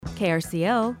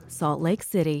KRCL, Salt Lake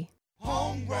City.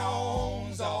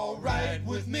 Homegrown's all right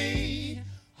with me.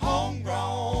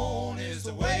 Homegrown is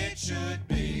the way it should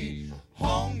be.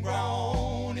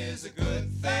 Homegrown is a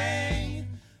good thing.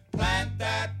 Plant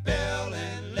that bell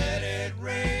and let it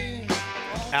ring.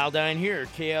 Aldine here,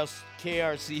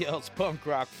 KRCL's Punk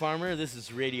Rock Farmer. This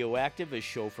is Radioactive, a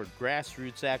show for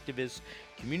grassroots activists,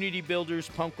 community builders,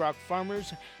 punk rock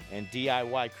farmers, and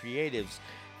DIY creatives.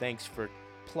 Thanks for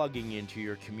plugging into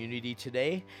your community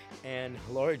today. And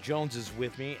Laura Jones is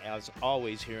with me, as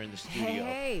always, here in the studio.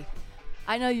 Hey.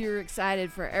 I know you're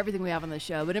excited for everything we have on the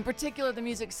show, but in particular the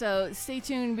music, so stay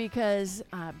tuned because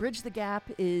Bridge the Gap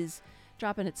is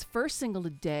dropping its first single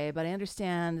today, but I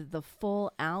understand the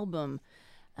full album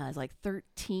is like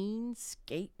 13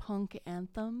 skate punk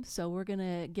anthems, so we're going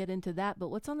to get into that. But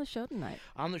what's on the show tonight?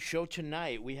 On the show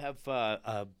tonight, we have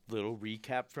a little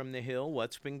recap from the Hill,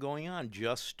 what's been going on.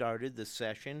 Just started the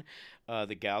session.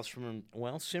 The gals from,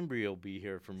 Cimbri will be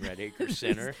here from Red Acre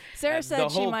Center. Sarah said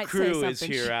she might say something. The whole crew is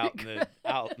here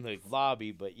out in the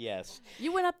lobby, but yes.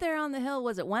 You went up there on the Hill,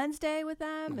 was it Wednesday with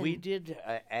them? We did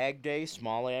Ag Day,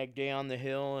 small Ag Day on the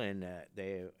Hill, and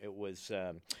it was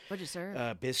what'd you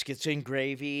serve? Biscuits and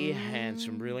gravy and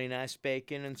some really nice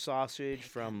bacon and sausage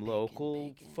from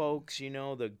local folks,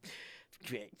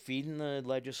 feeding the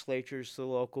legislatures the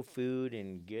local food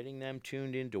and getting them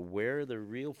tuned into where the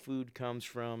real food comes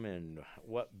from and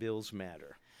what bills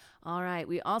matter. All right.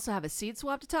 We also have a seed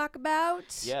swap to talk about.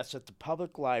 Yes, at the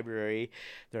public library,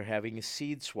 they're having a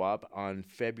seed swap on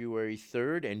February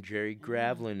 3rd, and Jerry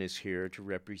Gravlin is here to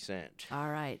represent. All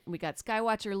right. We got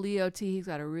Skywatcher Leo T. He's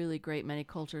got a really great Many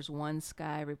Cultures One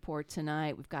Sky report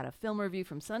tonight. We've got a film review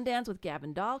from Sundance with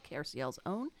Gavin Dahl, KRCL's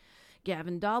own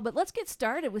Gavin Dahl. But let's get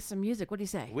started with some music. What do you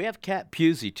say? We have Kat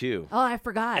Pusey, too. Oh, I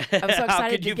forgot. I'm so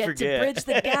excited to forget? To bridge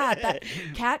the gap.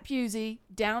 Kat Pusey,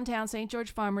 downtown St.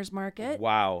 George Farmers Market.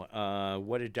 Wow.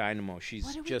 What a dynamo.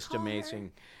 She's just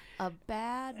amazing. Her? A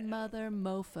bad mother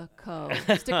mofaco.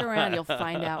 Stick around. You'll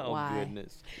find out why. Oh,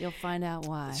 goodness. You'll find out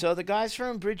why. So the guys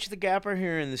from Bridge the Gap are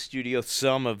here in the studio,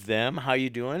 some of them. How you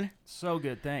doing? So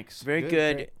good, thanks. Very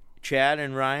good. Great. Chad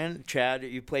and Ryan. Chad,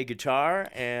 you play guitar,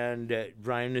 and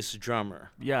Ryan is the drummer.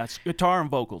 Yeah, it's guitar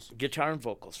and vocals. Guitar and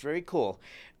vocals. Very cool.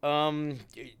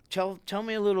 Tell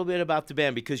me a little bit about the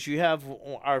band, because you have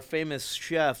our famous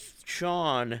chef,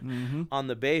 Sean, on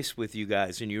the bass with you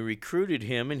guys, and you recruited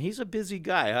him, and he's a busy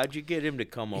guy. How'd you get him to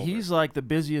come over? He's like the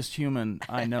busiest human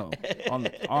I know,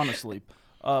 honestly.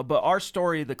 But our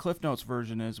story, the Cliff Notes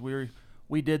version, is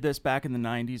we did this back in the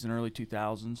 90s and early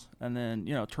 2000s, and then,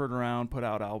 turned around, put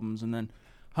out albums, and then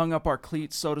hung up our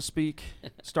cleats, so to speak,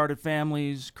 started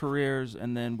families, careers,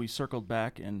 and then we circled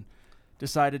back and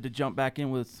decided to jump back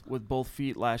in with both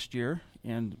feet last year,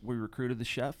 and we recruited the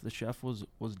chef. The chef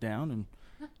was down, and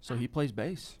so he plays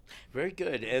bass. Very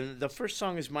good. And the first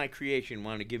song is My Creation.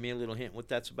 Want to give me a little hint what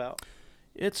that's about?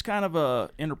 It's kind of a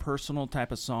interpersonal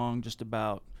type of song, just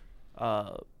about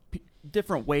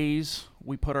different ways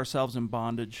we put ourselves in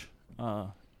bondage,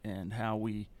 and how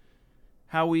we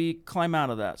climb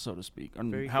out of that, so to speak,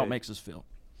 and how it makes us feel.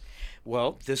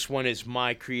 Well, this one is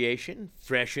My Creation,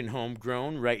 fresh and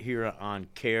homegrown, right here on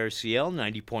KRCL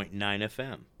 90.9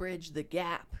 FM. Bridge the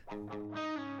Gap.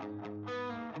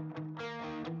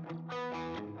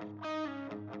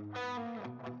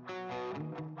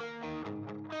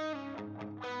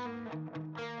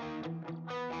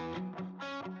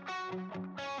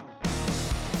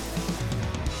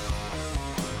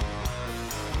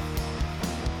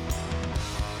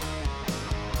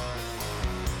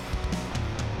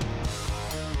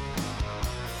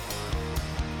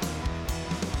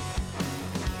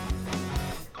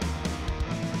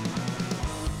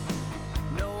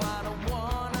 No, I don't want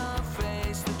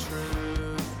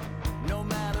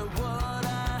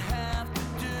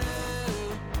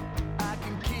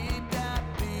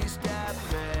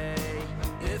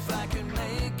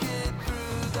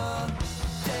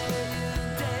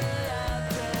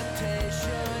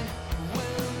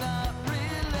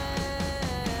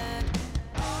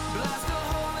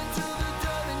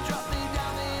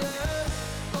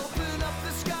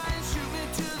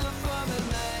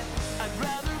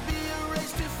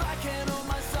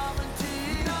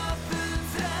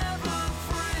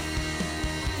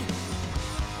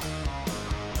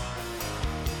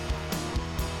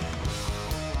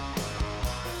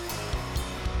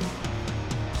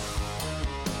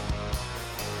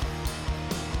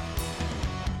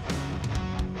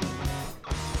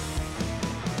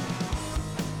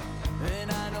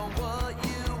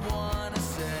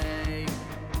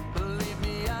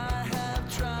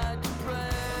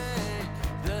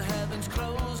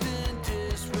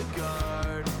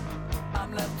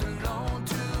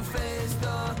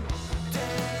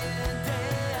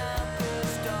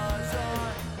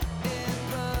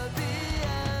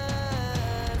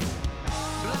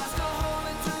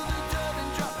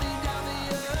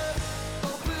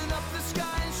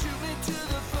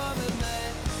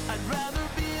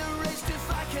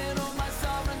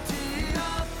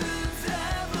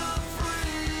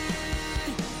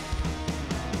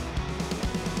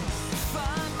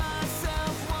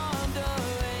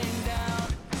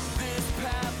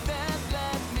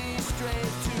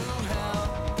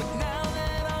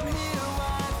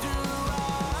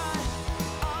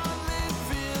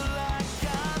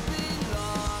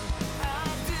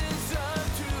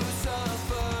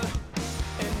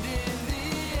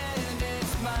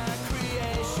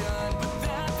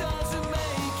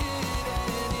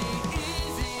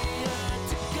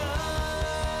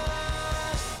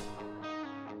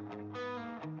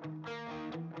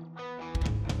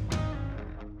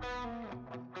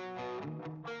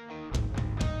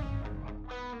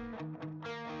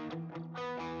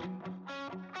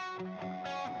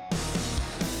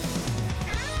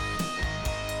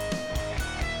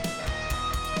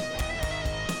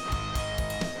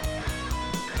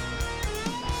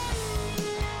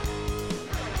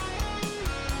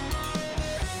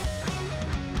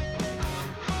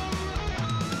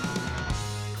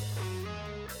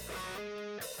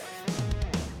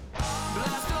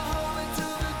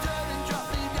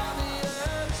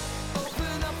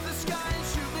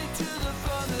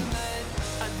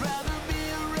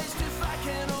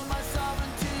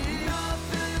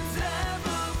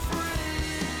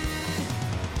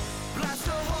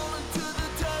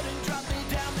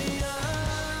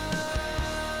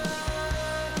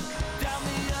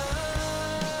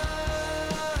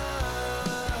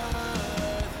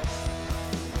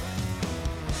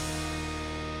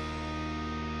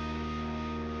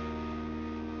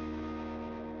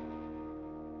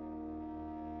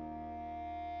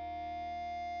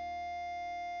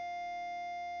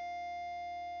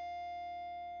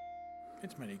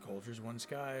It's many cultures, one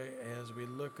sky as we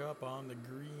look up on the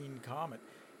green comet.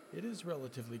 It is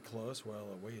relatively close, well,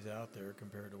 a ways out there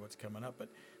compared to what's coming up, but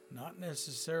not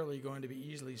necessarily going to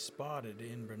be easily spotted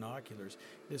in binoculars.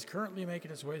 It is currently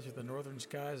making its way through the northern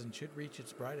skies and should reach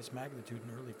its brightest magnitude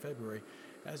in early February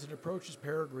as it approaches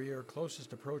perigee or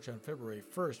closest approach on February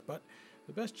 1st, but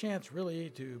the best chance really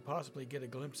to possibly get a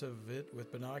glimpse of it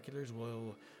with binoculars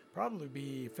will probably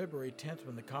be February 10th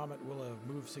when the comet will have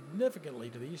moved significantly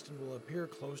to the east and will appear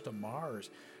close to Mars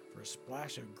for a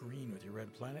splash of green with your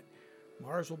red planet.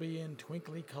 Mars will be in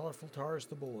twinkly, colorful Taurus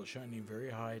the Bull, shining very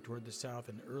high toward the south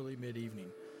in early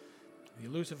mid-evening. The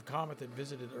elusive comet that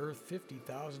visited Earth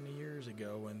 50,000 years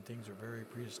ago when things were very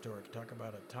prehistoric. Talk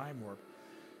about a time warp.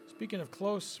 Speaking of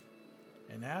close,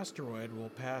 an asteroid will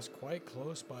pass quite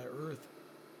close by Earth,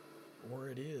 or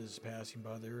it is passing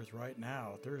by the Earth right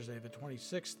now. Thursday the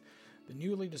 26th, the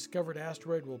newly discovered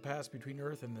asteroid will pass between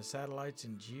Earth and the satellites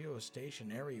in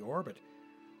geostationary orbit.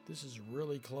 This is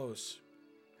really close.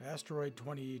 Asteroid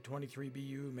 2023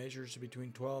 BU measures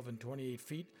between 12 and 28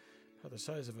 feet, about the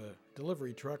size of a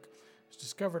delivery truck. It was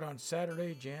discovered on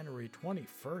Saturday, January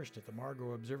 21st at the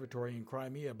Margot Observatory in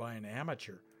Crimea by an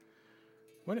amateur.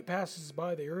 When it passes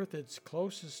by the Earth, its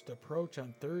closest approach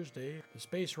on Thursday, the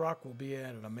space rock will be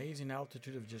at an amazing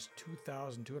altitude of just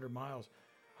 2,200 miles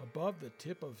above the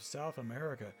tip of South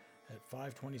America at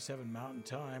 5:27 Mountain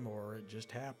Time, or it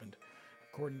just happened,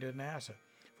 according to NASA.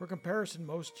 For comparison,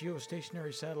 most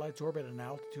geostationary satellites orbit at an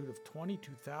altitude of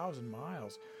 22,000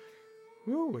 miles.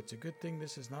 Whew, it's a good thing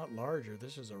this is not larger.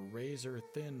 This is a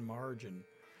razor-thin margin.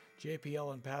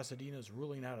 JPL in Pasadena is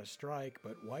ruling out a strike,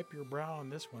 but wipe your brow on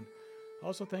this one.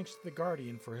 Also thanks to The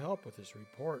Guardian for help with this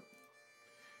report.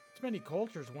 It's many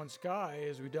cultures, one sky.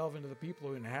 As we delve into the people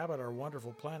who inhabit our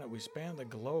wonderful planet, we span the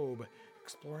globe,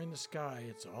 exploring the sky.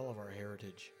 It's all of our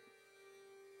heritage.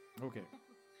 Okay.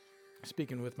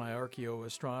 Speaking with my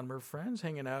archaeoastronomer friends,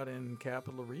 hanging out in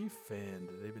Capitol Reef, and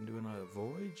they've been doing a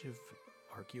voyage of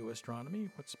archaeoastronomy.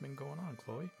 What's been going on,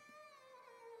 Chloe?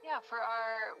 Yeah, for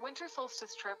our winter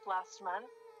solstice trip last month,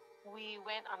 we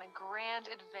went on a grand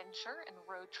adventure and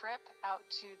road trip out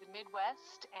to the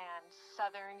Midwest and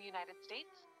southern United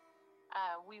States.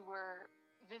 We were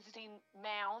visiting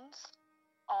mounds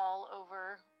all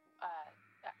over.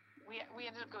 We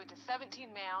ended up going to 17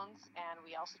 mounds, and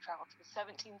we also traveled to the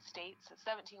 17 states. So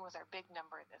 17 was our big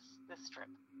number this trip.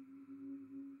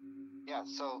 Yeah,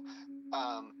 so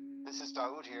this is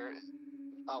Daoud here.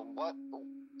 What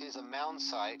is a mound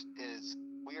site is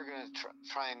we are going to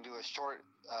try and do a short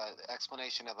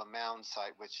explanation of a mound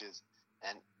site, which is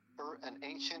an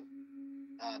ancient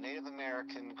Native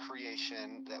American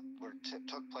creation that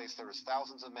took place. There was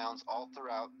thousands of mounds all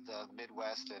throughout the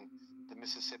Midwest and the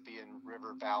Mississippi and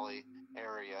River Valley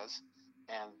areas,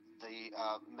 and the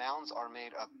mounds are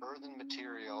made of earthen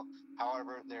material.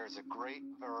 However, there's a great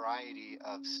variety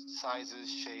of sizes,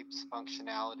 shapes,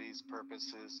 functionalities,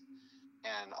 purposes,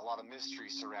 and a lot of mystery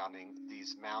surrounding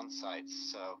these mound sites.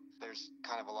 So there's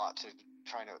kind of a lot to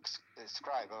try to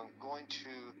describe. I'm going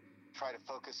to try to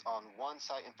focus on one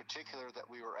site in particular that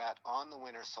we were at on the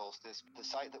winter solstice. The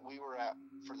site that we were at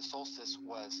for the solstice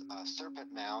was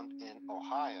Serpent Mound in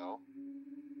Ohio,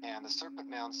 and the Serpent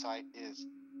Mound site is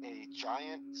a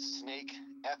giant snake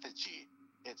effigy.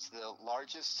 It's the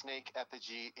largest snake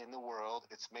effigy in the world.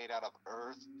 It's made out of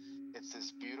earth. It's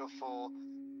this beautiful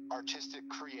artistic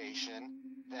creation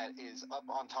that is up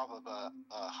on top of a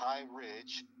high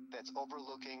ridge that's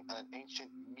overlooking an ancient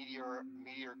meteor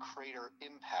crater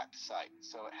impact site.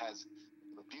 So it has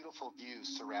a beautiful view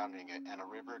surrounding it, and a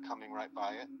river coming right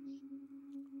by it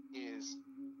is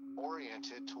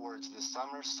oriented towards the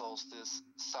summer solstice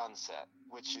sunset,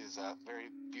 which is a very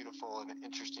beautiful and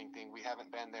interesting thing. We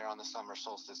haven't been there on the summer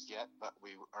solstice yet, but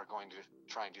we are going to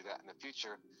try and do that in the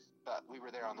future. But we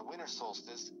were there on the winter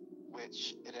solstice,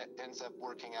 which it ends up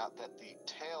working out that the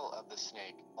tail of the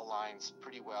snake aligns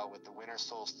pretty well with the winter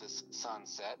solstice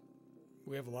sunset.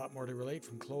 We have a lot more to relate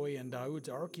from Chloe and Daoud's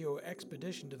archaeo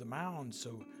expedition to the mounds,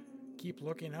 so keep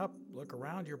looking up, look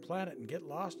around your planet, and get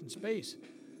lost in space.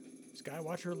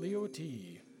 Skywatcher Leo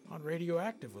T. on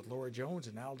Radioactive with Laura Jones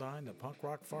and Aldine, the punk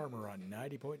rock farmer, on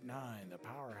 90.9, the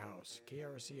powerhouse,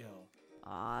 KRCL.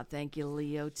 Thank you,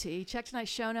 Leo T. Check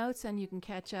tonight's show notes, and you can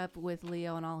catch up with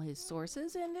Leo and all his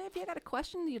sources. And if you got a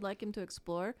question you'd like him to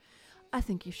explore, I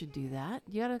think you should do that.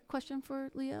 You got a question for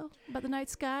Leo about the night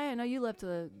sky? I know you love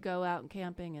to go out and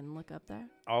camping and look up there.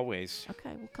 Always.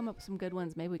 Okay, we'll come up with some good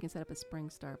ones. Maybe we can set up a spring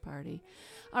star party.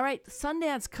 All right,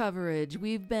 Sundance coverage.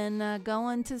 We've been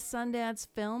going to Sundance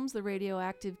Films, the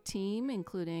radioactive team,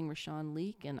 including Rashawn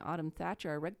Leak and Autumn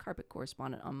Thatcher, our red carpet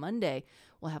correspondent, on Monday.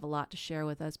 Will have a lot to share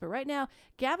with us. But right now,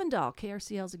 Gavin Dahl,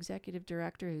 KRCL's executive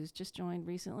director, who's just joined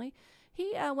recently,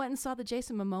 he went and saw the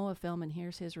Jason Momoa film, and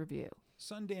here's his review.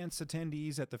 Sundance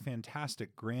attendees at the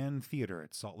fantastic Grand Theater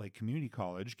at Salt Lake Community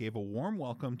College gave a warm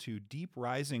welcome to Deep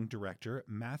Rising director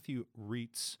Matthew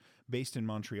Reitz, based in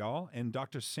Montreal, and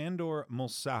Dr. Sandor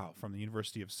Mulsao from the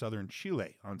University of Southern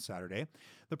Chile on Saturday.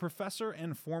 The professor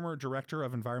and former director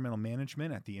of environmental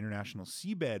management at the International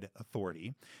Seabed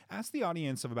Authority asked the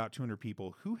audience of about 200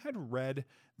 people who had read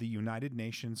the United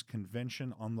Nations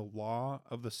Convention on the Law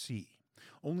of the Sea.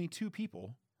 Only 2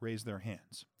 people raised their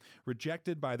hands.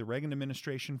 Rejected by the Reagan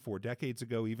administration 4 decades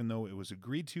ago, even though it was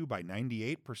agreed to by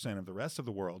 98% of the rest of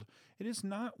the world, it is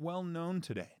not well known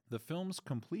today. The film's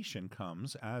completion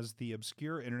comes as the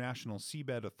obscure International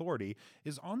Seabed Authority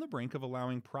is on the brink of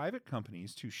allowing private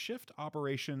companies to shift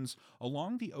operations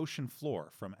along the ocean floor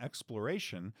from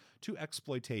exploration to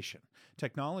exploitation.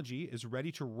 Technology is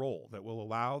ready to roll that will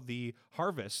allow the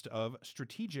harvest of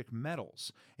strategic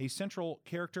metals. A central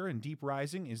character in Deep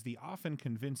Rising is the often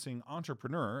convincing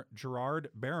entrepreneur Gerard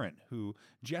Barron, who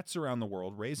jets around the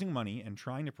world raising money and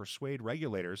trying to persuade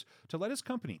regulators to let his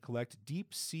company collect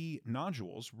deep sea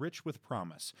nodules rich with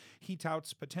promise. He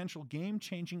touts potential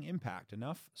game-changing impact,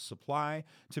 enough supply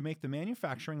to make the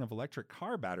manufacturing of electric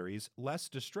car batteries less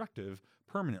destructive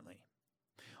permanently.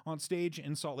 On stage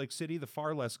in Salt Lake City, the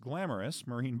far less glamorous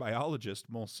marine biologist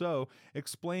Mulsao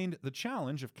explained the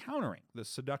challenge of countering the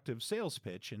seductive sales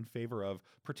pitch in favor of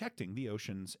protecting the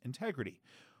ocean's integrity.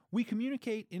 We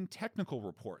communicate in technical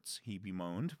reports, he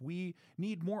bemoaned. We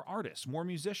need more artists, more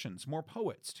musicians, more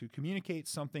poets to communicate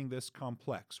something this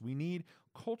complex. We need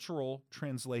cultural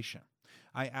translation.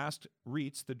 I asked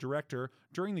Reitz, the director,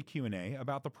 during the Q&A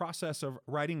about the process of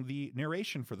writing the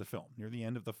narration for the film. Near the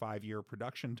end of the 5-year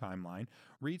production timeline,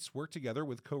 Reitz worked together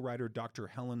with co-writer Dr.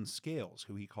 Helen Scales,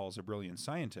 who he calls a brilliant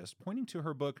scientist, pointing to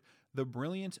her book, The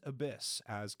Brilliant Abyss,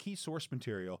 as key source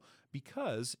material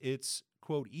because it's,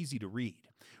 quote, easy to read.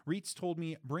 Reitz told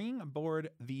me bringing aboard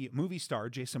the movie star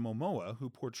Jason Momoa, who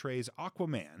portrays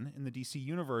Aquaman in the DC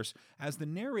universe, as the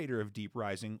narrator of Deep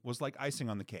Rising was like icing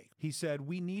on the cake. He said,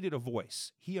 we needed a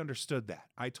voice. He understood that.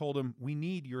 I told him, we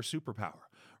need your superpower.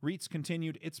 Reitz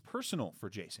continued, it's personal for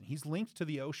Jason. He's linked to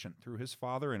the ocean through his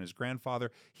father and his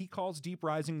grandfather. He calls Deep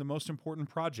Rising the most important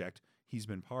project he's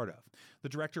been part of. The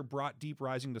director brought Deep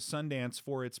Rising to Sundance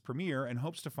for its premiere and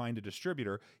hopes to find a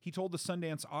distributor. He told the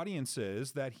Sundance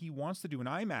audiences that he wants to do an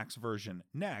IMAX version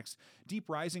next. Deep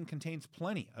Rising contains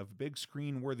plenty of big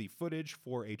screen-worthy footage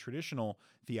for a traditional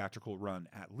theatrical run,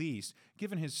 at least.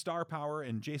 Given his star power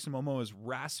and Jason Momoa's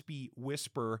raspy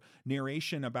whisper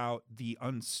narration about the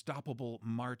unstoppable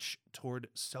march toward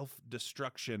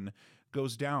self-destruction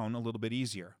goes down a little bit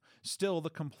easier. Still, the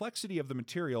complexity of the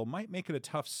material might make it a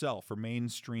tough sell for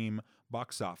mainstream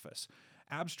box office.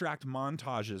 Abstract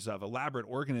montages of elaborate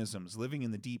organisms living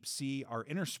in the deep sea are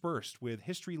interspersed with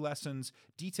history lessons,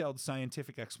 detailed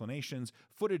scientific explanations,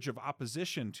 footage of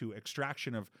opposition to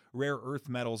extraction of rare earth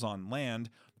metals on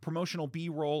land, promotional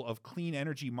B-roll of clean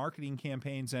energy marketing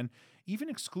campaigns, and even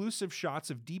exclusive shots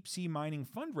of deep-sea mining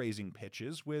fundraising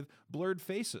pitches with blurred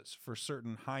faces for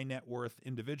certain high-net-worth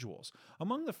individuals.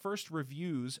 Among the first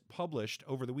reviews published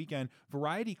over the weekend,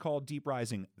 Variety called Deep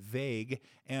Rising vague,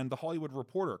 and The Hollywood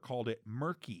Reporter called it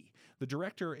murky. The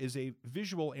director is a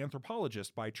visual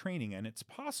anthropologist by training, and it's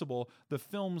possible the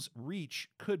film's reach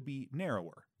could be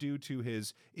narrower due to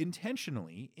his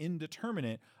intentionally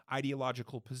indeterminate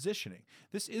ideological positioning.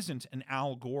 This isn't an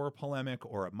Al Gore polemic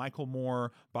or a Michael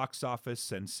Moore box office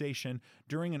sensation.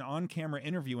 During an on-camera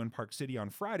interview in Park City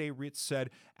on Friday, Reitz said,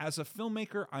 as a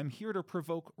filmmaker, I'm here to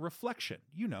provoke reflection,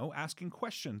 asking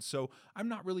questions, so I'm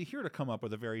not really here to come up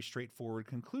with a very straightforward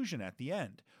conclusion at the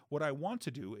end. What I want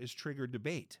to do is trigger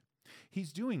debate.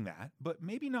 He's doing that, but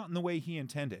maybe not in the way he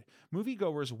intended.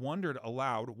 Moviegoers wondered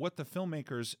aloud what the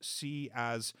filmmakers see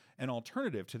as an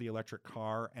alternative to the electric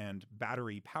car and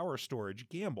battery power storage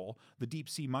gamble the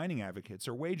deep-sea mining advocates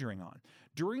are wagering on.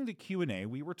 During the Q&A,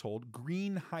 we were told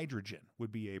green hydrogen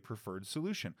would be a preferred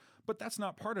solution, but that's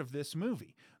not part of this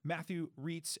movie. Matthew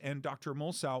Reitz and Dr.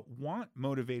 Mulsao want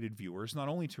motivated viewers not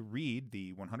only to read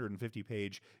the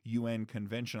 150-page UN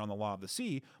Convention on the Law of the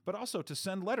Sea, but also to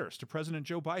send letters to President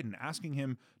Joe Biden asking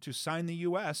him to sign the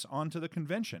U.S. onto the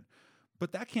convention.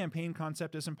 But that campaign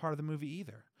concept isn't part of the movie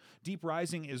either. Deep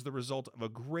Rising is the result of a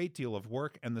great deal of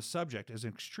work, and the subject is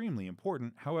extremely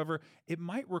important. However, it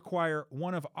might require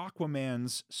one of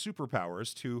Aquaman's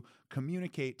superpowers to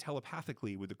communicate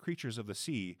telepathically with the creatures of the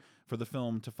sea for the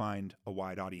film to find a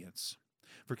wide audience.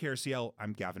 For KRCL,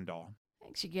 I'm Gavin Dahl.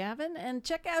 Thanks, you, Gavin. And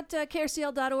check out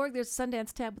krcl.org. There's a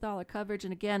Sundance tab with all our coverage.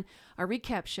 And again, our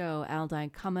recap show,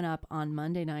 Aldine, coming up on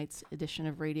Monday night's edition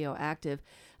of Radioactive.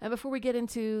 And before we get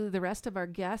into the rest of our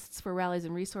guests for Rallies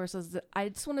and Resources, I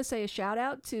just want to say a shout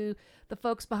out to the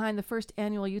folks behind the first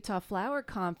annual Utah Flower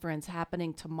Conference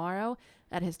happening tomorrow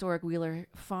at historic Wheeler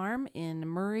Farm in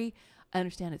Murray. I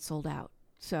understand it's sold out.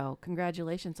 So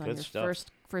congratulations on Good your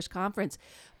stuff. first conference.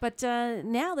 But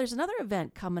now there's another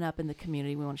event coming up in the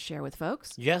community we want to share with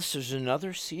folks. Yes, there's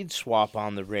another seed swap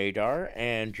on the radar,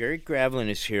 and Jerry Gravlin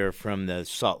is here from the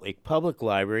Salt Lake Public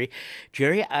Library.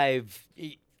 Jerry,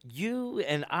 you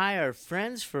and I are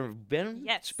friends for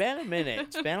it's been a minute.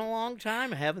 It's been a long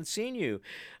time. I haven't seen you.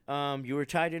 You were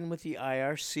tied in with the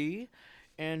IRC,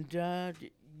 and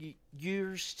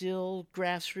you're still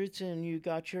grassroots, and you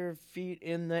got your feet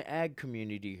in the ag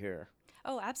community here.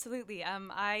 Oh, absolutely.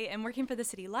 I am working for the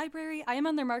city library. I am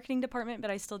on their marketing department, but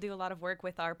I still do a lot of work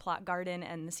with our plot garden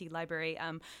and the seed library.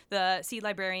 The seed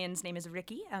librarian's name is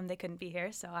Ricky. They couldn't be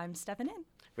here, so I'm stepping in.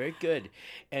 Very good.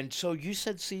 And so you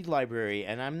said seed library,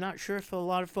 and I'm not sure if a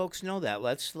lot of folks know that.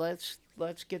 Let's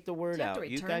get the word Do you have out. to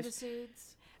return the seeds?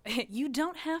 You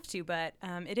don't have to, but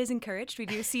it is encouraged. We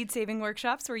do seed saving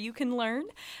workshops where you can learn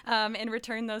and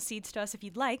return those seeds to us if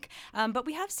you'd like. But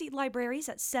we have seed libraries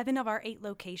at 7 of our 8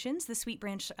 locations. The Sweet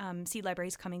Branch Seed Library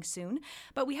is coming soon.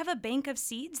 But we have a bank of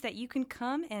seeds that you can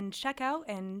come and check out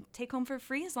and take home for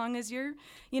free as long as you're,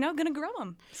 going to grow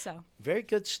them. So Very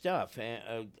good stuff.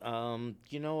 And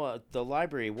the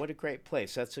library, what a great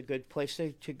place. That's a good place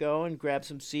to go and grab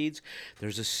some seeds.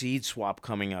 There's a seed swap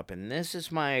coming up, and this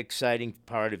is my exciting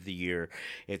part of the year.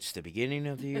 It's the beginning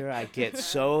of the year. I get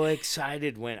so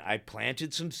excited when I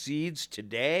planted some seeds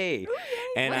today. Ooh,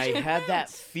 and I had that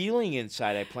feeling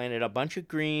inside. I planted a bunch of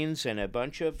greens and a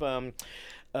bunch of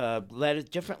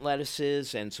different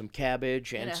lettuces and some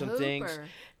cabbage and some things.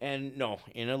 And no,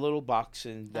 in a little box,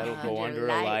 and that'll go under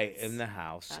a light in the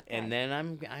house. Okay. And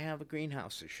then I have a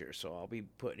greenhouse this year, so I'll be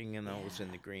putting those in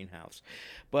the greenhouse.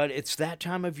 But it's that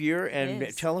time of year,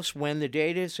 and tell us when the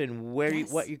date is and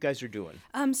what you guys are doing.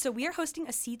 So we are hosting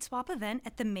a seed swap event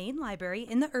at the main library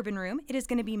in the Urban Room. It is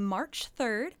going to be March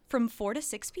 3rd from 4 to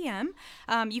 6 p.m.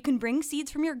 You can bring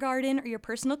seeds from your garden or your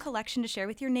personal collection to share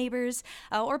with your neighbors,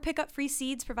 or pick up free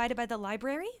seeds provided by the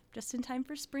library just in time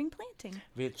for spring planting.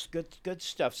 It's good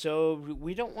stuff. So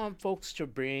we don't want folks to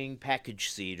bring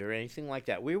packaged seed or anything like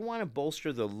that. We want to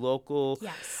bolster the local,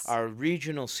 our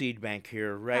regional seed bank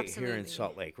here, here in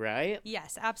Salt Lake, right?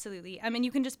 Yes, absolutely.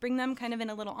 You can just bring them kind of in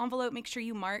a little envelope. Make sure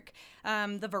you mark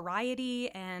the variety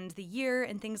and the year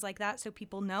and things like that so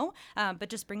people know, but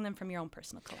just bring them from your own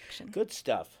personal collection. Good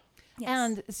stuff. Yes.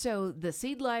 And so the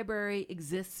seed library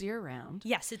exists year-round.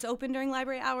 Yes, it's open during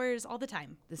library hours all the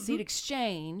time. The seed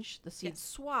exchange, the seed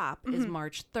swap, is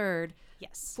March 3rd.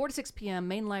 Yes. 4 to 6 p.m.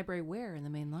 Main library. Where in the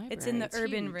main library? It's in the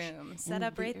Urban Room, set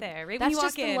up right there, right when you walk in.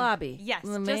 That's just the lobby. Yes,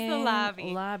 just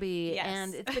the lobby. Yes.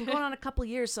 And it's been going on a couple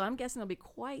years, so I'm guessing there'll be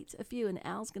quite a few. And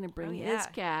Al's going to bring his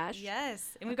cash.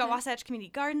 Yes. And we've got Wasatch Community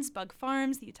Gardens, Bug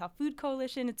Farms, the Utah Food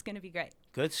Coalition. It's going to be great.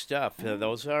 Good stuff.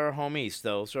 Those are our homies.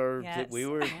 Those are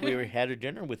we had a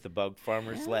dinner with the bug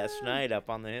farmers last night up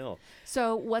on the hill.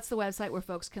 So what's the website where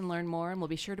folks can learn more? And we'll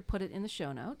be sure to put it in the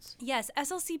show notes. Yes,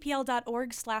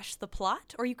 slcpl.org/theplot,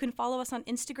 or you can follow us on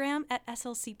Instagram at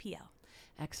slcpl.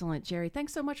 Excellent. Jerry,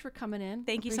 thanks so much for coming in.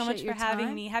 Thank you so much for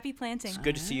having me. Happy planting. It's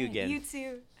good to see you again. You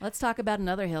too. Let's talk about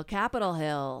another hill, Capitol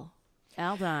Hill.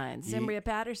 Aldine, Cimbria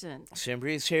Patterson.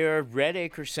 Cimbria's here, Red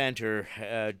Acre Center,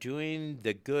 doing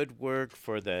the good work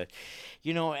for the,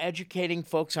 educating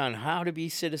folks on how to be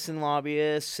citizen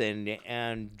lobbyists, and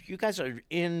you guys are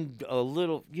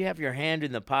you have your hand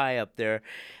in the pie up there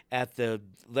at the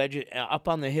up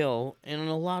on the hill in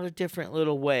a lot of different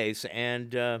little ways,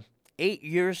 and 8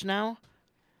 years now?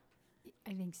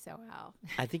 I think so, Al.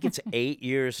 I think it's 8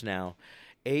 years now.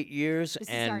 8 years this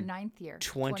and is our 9th year.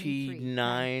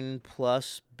 29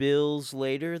 plus bills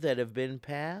later that have been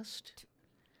passed.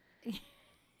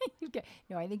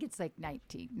 No, I think it's like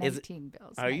 19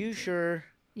 bills. Are you sure?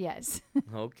 Yes.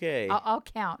 Okay. I'll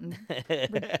count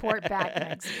and report back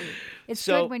next week. It's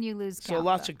good when you lose count. So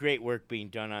lots of great work being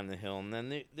done on the Hill. And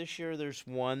then this year there's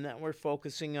one that we're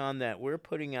focusing on that we're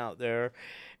putting out there.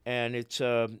 And it's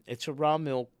a raw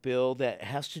milk bill that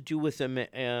has to do with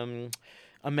amending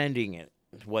it.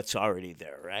 What's already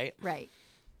there, right? Right.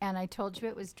 And I told you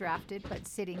it was drafted, but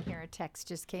sitting here, a text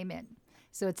just came in.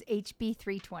 So it's HB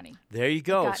 320. There you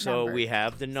go. Got So numbered. we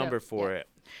have the number So, for yeah. it,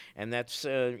 and that's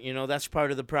that's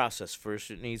part of the process.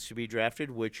 First, it needs to be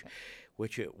drafted, which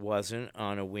it wasn't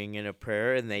on a wing and a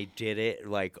prayer, and they did it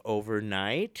like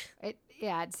overnight. It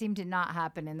seemed to not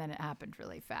happen, and then it happened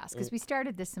really fast because we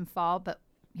started this in fall, but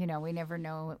we never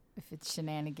know if it's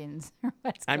shenanigans or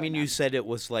what's I going mean, on. you said it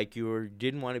was like you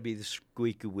didn't want to be the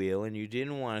squeaky wheel, and you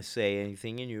didn't want to say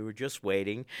anything, and you were just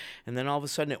waiting, and then all of a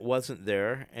sudden it wasn't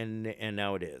there, and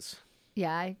now it is.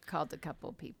 Yeah, I called a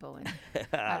couple people, and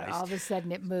all of a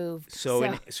sudden it moved. So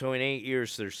in 8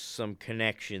 years, there's some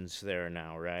connections there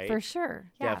now, right? for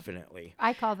sure, yeah. Definitely.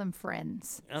 I call them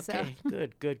friends. Okay,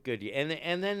 good.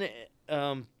 And then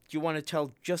do you want to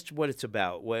tell just what it's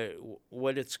about,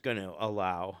 what it's going to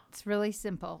allow? It's really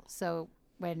simple. So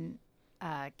when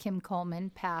Kim Coleman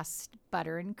passed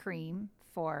butter and cream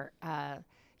for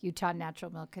Utah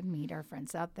Natural Milk and Meat, our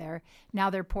friends out there, now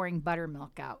they're pouring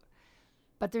buttermilk out.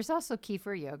 But there's also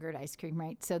kefir yogurt ice cream,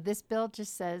 right? So this bill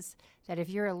just says that if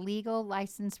you're a legal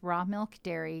licensed raw milk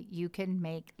dairy, you can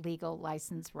make legal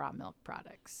licensed raw milk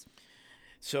products.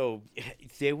 So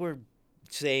they were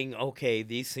saying, okay,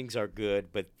 these things are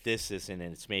good, but this isn't,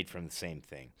 and it's made from the same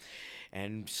thing.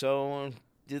 And so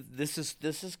this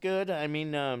is good. I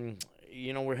mean,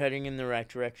 we're heading in the right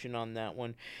direction on that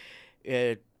one.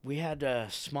 We had a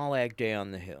small ag day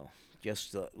on the Hill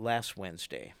just last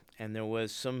Wednesday. And there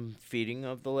was some feeding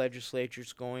of the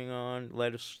legislators going on.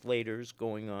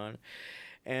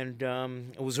 And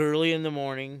it was early in the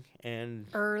morning. And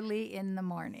Early in the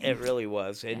morning. it really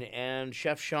was. And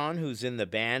Chef Sean, who's in the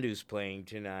band who's playing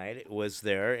tonight, was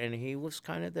there. And he was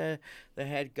kind of the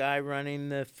head guy running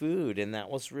the food. And that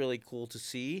was really cool to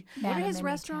see. What are Man, his many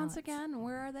restaurants talents. again?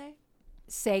 Where are they?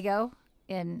 Sago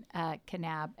in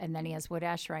Kanab, and then he has Wood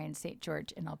Ash Rye in St.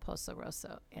 George and El Pozo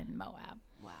Rosso in Moab.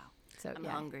 Wow. So I'm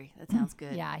yeah. hungry. That sounds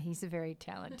good. Yeah, he's a very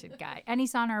talented guy. And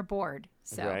he's on our board.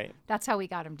 So Right. that's how we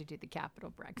got him to do the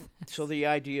Capitol breakfast. So the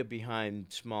idea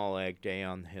behind Small Ag Day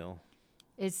on the Hill.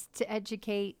 Is to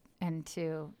educate and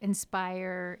to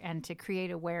inspire and to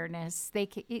create awareness.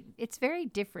 It's very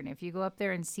different. If you go up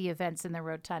there and see events in the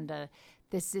rotunda,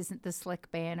 this isn't the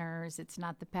slick banners. It's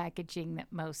not the packaging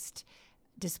that most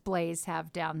displays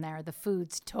have down there. The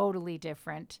food's totally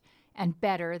different and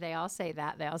better. They all say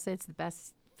that. They all say it's the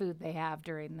best food they have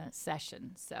during the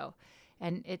session. So,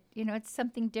 and it's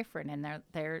something different, and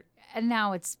and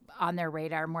now it's on their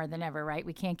radar more than ever, right?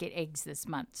 We can't get eggs this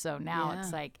month, so now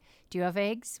it's like, do you have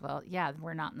eggs? Well, yeah,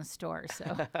 we're not in the store,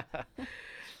 so.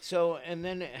 So, and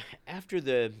then after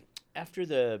the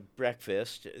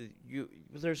breakfast,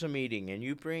 there's a meeting, and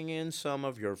you bring in some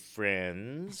of your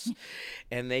friends,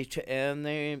 and there's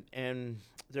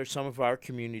some of our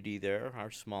community there, our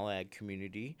small ag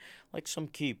community, like some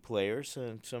key players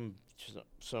and some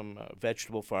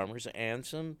vegetable farmers and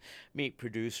some meat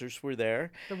producers were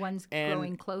there. The ones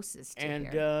growing closest to and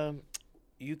here.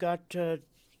 You got the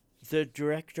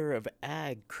director of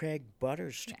Ag, Craig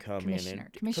Butters, to come in,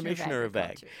 and Commissioner of Ag,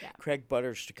 Agriculture, yeah. Craig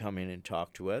Butters, to come in and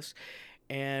talk to us.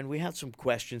 And we had some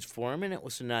questions for him, and it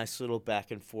was a nice little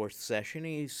back and forth session.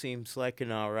 He seems like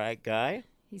an all right guy.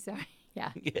 He's all right. Yeah.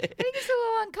 I think he's a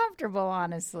little uncomfortable,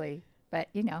 honestly. But,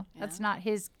 that's not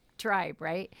his tribe,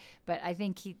 right? But I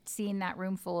think seeing that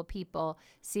room full of people,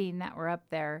 seeing that we're up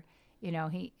there,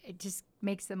 it just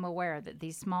makes them aware that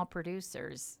these small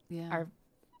producers are,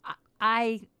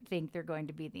 I think they're going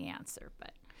to be the answer.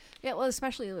 But Yeah, well,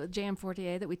 especially with J.M.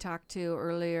 Fortier that we talked to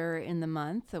earlier in the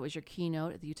month. That was your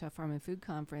keynote at the Utah Farm and Food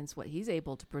Conference, what he's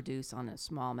able to produce on a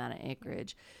small amount of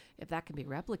acreage. If that can be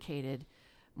replicated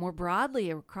more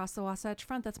broadly across the Wasatch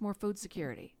Front, that's more food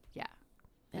security. yeah.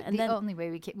 And the then, only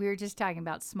way we were just talking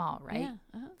about small, right?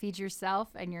 Yeah, Feed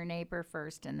yourself and your neighbor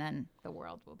first, and then the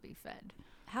world will be fed.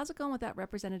 how's it going with that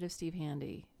Representative Steve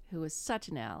Handy, who is such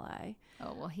an ally?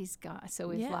 Oh, well, he's gone. So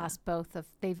we've Yeah. lost both of,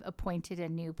 they've appointed a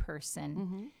new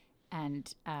person,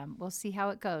 and we'll see how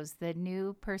it goes. The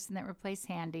new person that replaced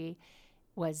Handy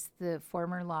was the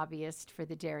former lobbyist for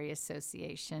the Dairy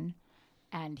Association,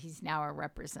 and he's now a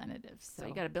representative. So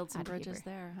you got to build some out of bridges Heber.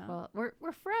 there, huh? Well,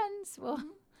 we're friends. Well,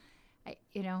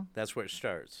 That's where it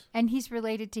starts. and he's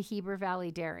related to Heber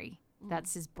Valley Dairy.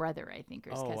 That's his brother, I think,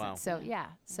 or his Oh, cousin. wow. So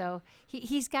so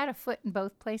he's got a foot in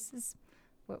both places.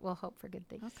 We'll hope for good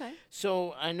things. Okay.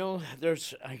 So I know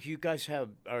there's you guys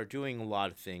are doing a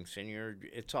lot of things, and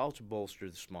it's all to bolster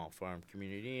the small farm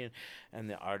community and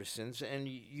the artisans. And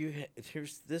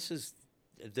this is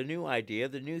the new idea.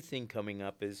 The new thing coming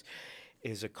up is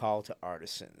a call to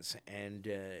artisans, and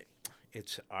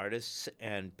it's artists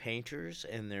and painters,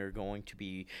 and they're going to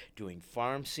be doing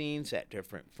farm scenes at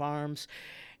different farms.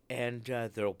 And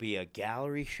there'll be a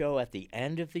gallery show at the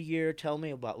end of the year. Tell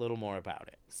me a little more about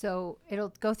it. So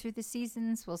it'll go through the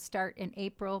seasons. We'll start in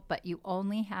April, but you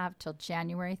only have till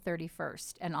January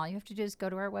 31st. And all you have to do is go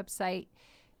to our website,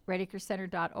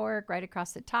 redacrecenter.org. Right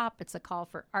across the top, it's a call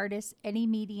for artists, any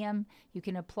medium. You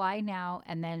can apply now,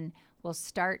 and then we'll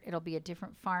start. It'll be a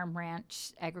different farm,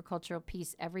 ranch, agricultural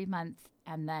piece every month,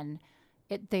 and then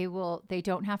they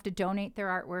don't have to donate their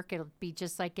artwork. It'll be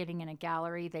just like getting in a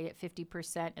gallery. They get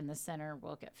 50%, and the center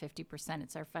will get 50%.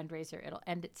 It's our fundraiser. It'll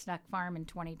end at Snuck Farm in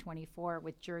 2024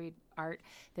 with juried art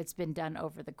that's been done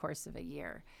over the course of a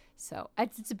year. So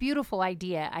it's a beautiful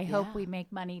idea. I hope we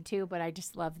make money too, but I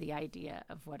just love the idea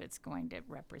of what it's going to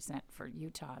represent for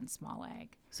Utah and small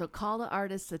ag. So call the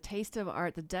artists, the Taste of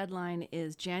Art. The deadline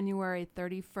is January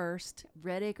 31st,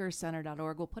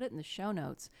 redacrecenter.org. We'll put it in the show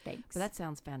notes. Thanks. But that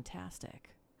sounds fantastic.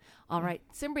 All right,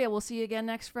 Cimbria, we'll see you again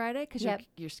next Friday because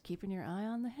you're keeping your eye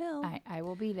on the hill. I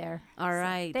will be there. All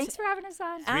right. Thanks for having us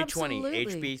on. 320, Absolutely.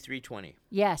 HB 320.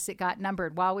 Yes, it got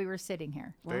numbered while we were sitting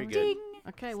here. Very good. Ding.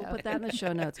 Okay, we'll put that in the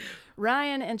show notes.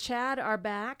 Ryan and Chad are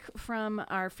back from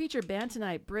our featured band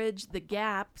tonight, Bridge the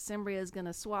Gap. Cimbria is going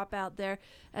to swap out there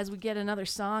as we get another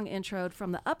song introed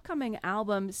from the upcoming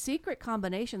album, Secret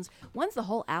Combinations. When's the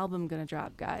whole album going to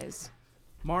drop, guys?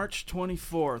 March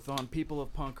 24th on People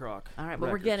of Punk Rock. All right, but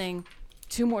we're Records. getting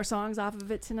 2 more songs off of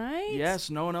it tonight?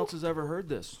 Yes, no one else has ever heard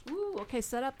this. Ooh, okay,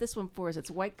 set up this one for us. It's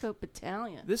White Coat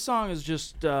Battalion. This song is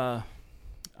just, I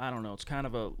don't know, it's kind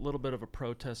of a little bit of a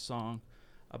protest song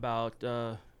about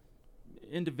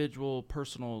individual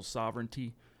personal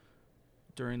sovereignty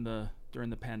during the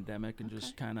pandemic, and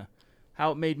just kind of how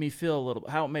it made me feel a little,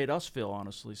 how it made us feel,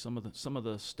 honestly. Some of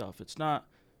the stuff. It's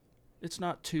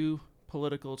not too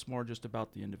political. It's more just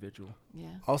about the individual. Yeah.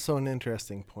 Also, an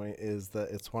interesting point is that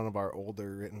it's one of our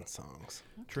older written songs.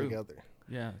 True. Together.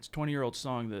 Yeah, it's a 20-year-old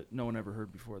song that no one ever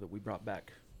heard before that we brought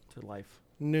back to life.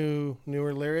 Newer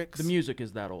lyrics. The music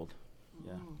is that old.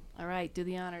 Yeah. All right, do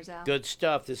the honors, Al. Good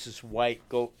stuff. This is White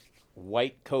Coat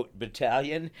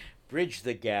Battalion. Bridge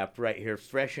the Gap right here,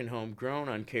 fresh and homegrown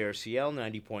on KRCL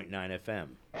 90.9 FM.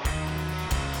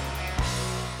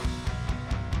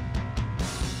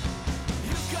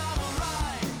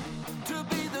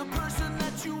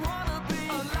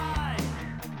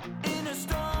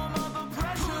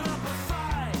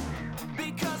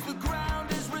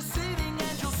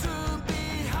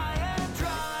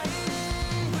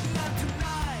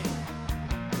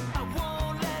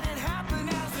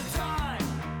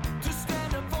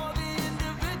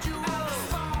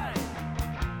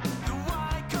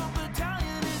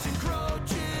 Battalion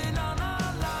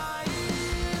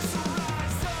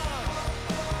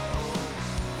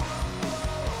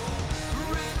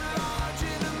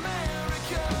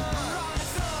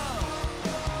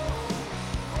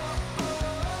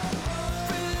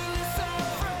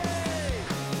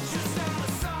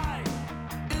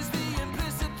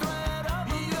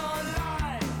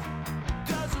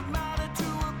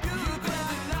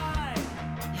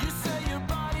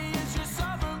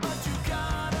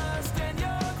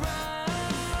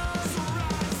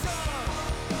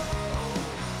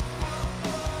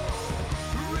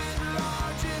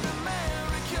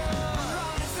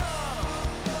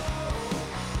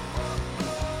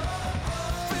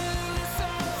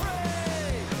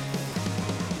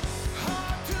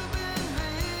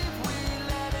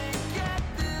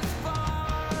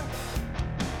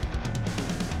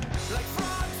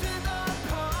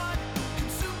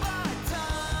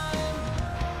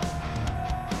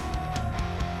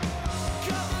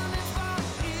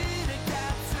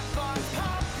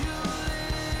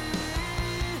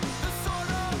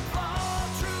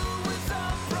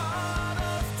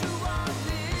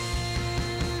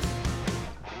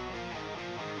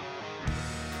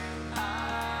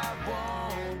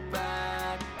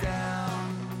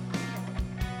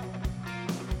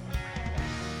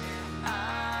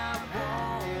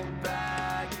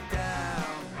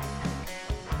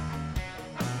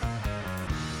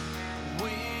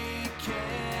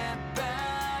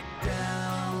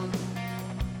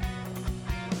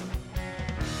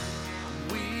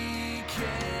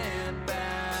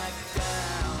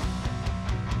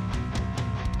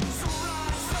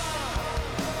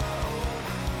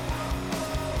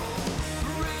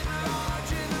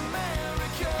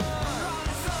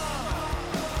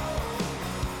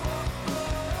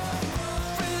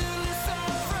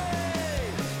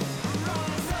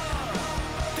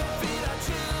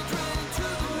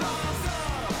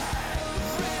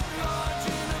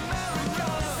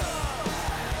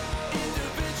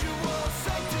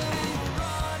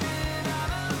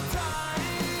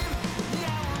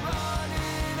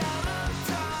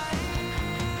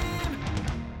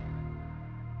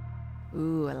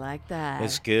like that.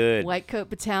 That's good. White Coat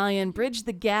Battalion, Bridge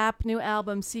the Gap, new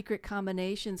album Secret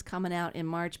Combinations coming out in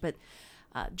March, but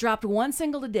dropped one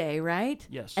single today, right?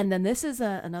 Yes. And then this is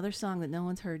another song that no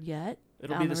one's heard yet.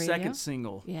 It'll on be the radio. second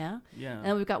single. Yeah. Yeah.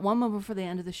 And we've got one more before the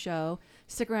end of the show.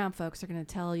 Stick around, folks. They're going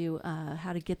to tell you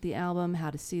how to get the album,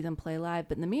 how to see them play live.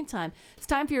 But in the meantime, it's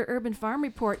time for your Urban Farm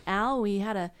Report. Al, we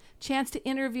had a chance to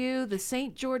interview the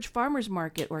St. George Farmers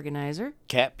Market organizer,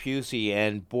 Kat Pusey,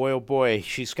 and boy, oh boy,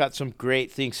 she's got some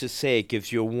great things to say. It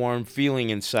gives you a warm feeling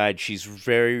inside. She's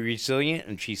very resilient,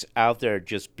 and she's out there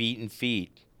just beating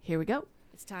feet. Here we go.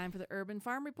 It's time for the Urban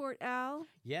Farm Report, Al.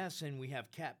 Yes, and we have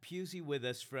Kat Pusey with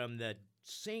us from the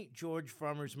St. George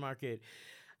Farmers Market.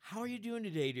 How are you doing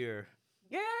today, dear?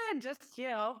 Good, just,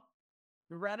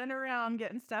 running around,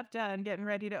 getting stuff done, getting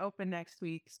ready to open next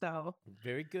week, so.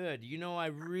 Very good. You know, I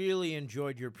really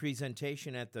enjoyed your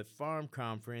presentation at the farm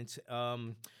conference.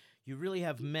 You really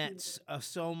have met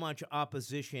so much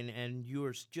opposition, and you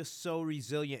are just so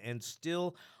resilient and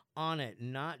still on it,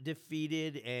 not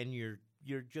defeated, and you're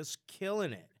just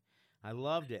killing it. I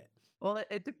loved it. Well,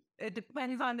 it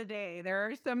depends on the day. There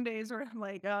are some days where I'm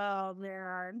like, oh,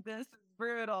 this is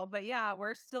brutal. But yeah,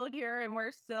 we're still here and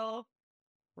we're still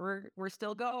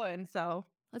going. So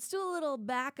Let's do a little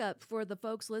backup for the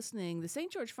folks listening. The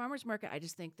St. George Farmers Market, I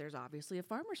just think there's obviously a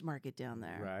farmers market down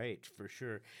there. Right, for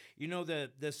sure. You know,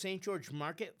 the St. George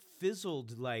Market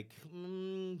fizzled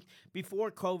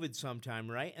before COVID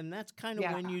sometime, right? And that's kind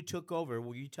of when you took over.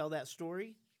 Will you tell that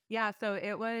story? yeah, so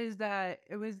it was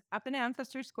up in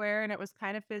Ancestor Square and it was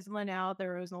kind of fizzling out.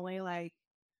 There was only like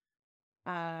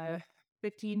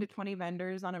 15 to 20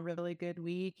 vendors on a really good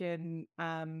week, and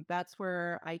that's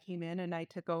where I came in and I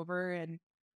took over, and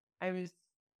I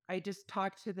just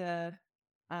talked to the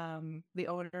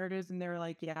owners, and they were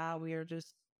like, yeah, we are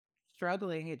just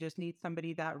struggling. It just needs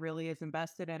somebody that really is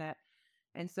invested in it.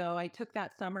 And so I took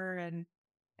that summer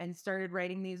and started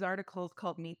writing these articles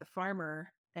called Meet the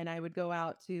Farmer, and I would go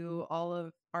out to all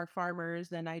of our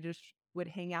farmers and I just would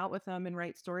hang out with them and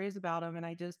write stories about them, and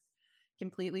I just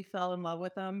completely fell in love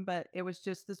with them. But it was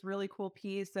just this really cool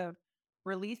piece of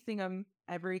releasing them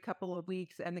every couple of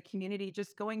weeks and the community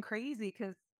just going crazy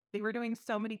because they were doing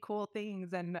so many cool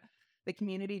things, and the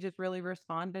community just really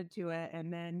responded to it.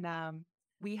 And then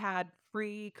we had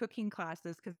free cooking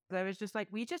classes because I was just like,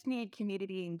 we just need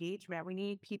community engagement. We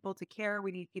need people to care.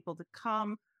 We need people to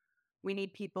come. We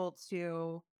need people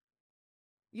to,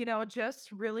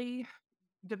 just really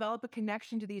develop a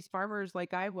connection to these farmers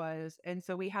like I was. And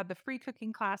so we had the free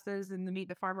cooking classes and the Meet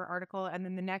the Farmer article. And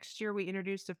then the next year we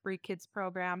introduced a free kids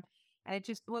program, and it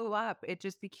just blew up. It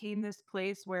just became this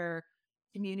place where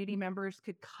community members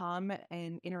could come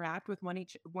and interact with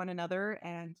one another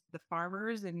and the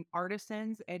farmers and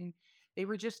artisans. And they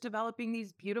were just developing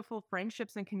these beautiful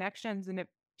friendships and connections. And it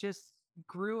just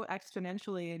grew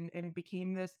exponentially and it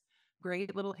became this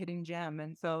great little hidden gem.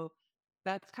 And so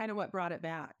that's kind of what brought it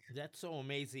back. That's so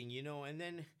amazing, and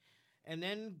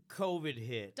then COVID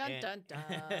hit. Dun, dun,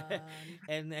 dun.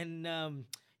 And then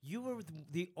you were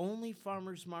the only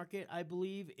farmers market, I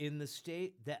believe, in the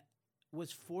state that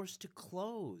was forced to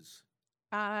close.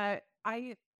 I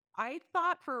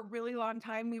thought for a really long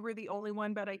time we were the only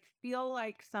one, but I feel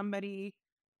like somebody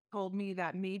told me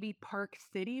that maybe Park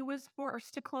City was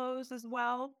forced to close as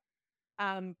well.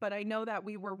 But I know that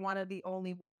we were one of the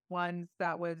only ones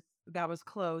that was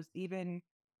closed. Even,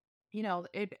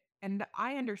 and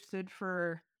I understood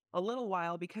for a little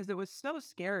while because it was so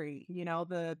scary,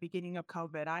 the beginning of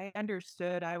COVID. I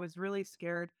understood. I was really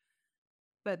scared.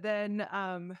 But then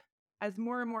as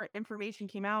more and more information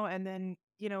came out, and then,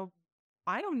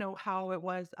 I don't know how it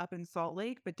was up in Salt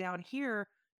Lake, but down here,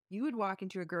 you would walk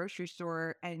into a grocery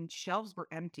store and shelves were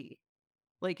empty.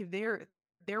 Like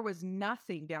there was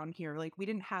nothing down here. Like we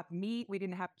didn't have meat, we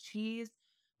didn't have cheese,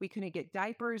 we couldn't get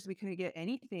diapers, we couldn't get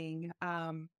anything.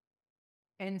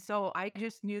 And so I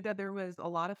just knew that there was a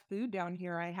lot of food down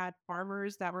here. I had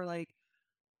farmers that were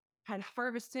had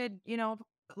harvested,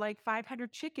 like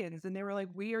 500 chickens, and they were like,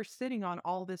 we are sitting on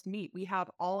all this meat. We have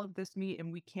all of this meat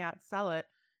and we can't sell it.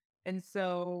 And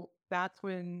so that's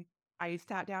when I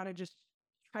sat down and just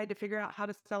tried to figure out how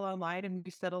to sell online, and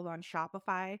we settled on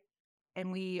Shopify,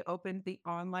 and we opened the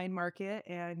online market,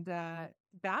 and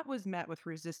that was met with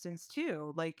resistance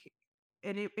too.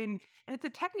 And it's a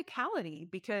technicality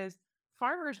because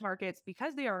farmers markets,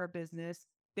 because they are a business,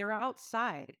 they're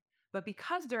outside. But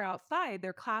because they're outside,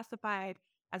 they're classified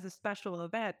as a special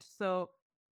event. So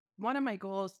one of my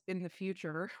goals in the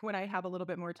future, when I have a little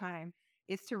bit more time,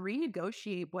 is to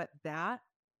renegotiate what that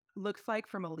looks like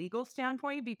from a legal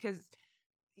standpoint, because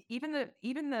even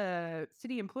the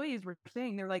city employees were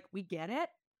saying, they're like, we get it,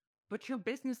 but your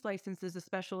business license is a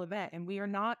special event, and we are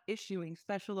not issuing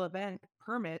special event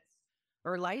permits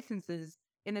or licenses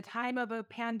in the time of a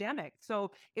pandemic.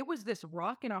 So it was this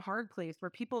rock and a hard place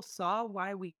where people saw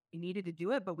why we needed to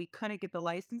do it, but we couldn't get the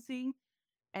licensing.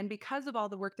 And because of all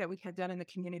the work that we had done in the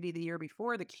community the year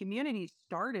before, the community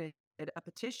started a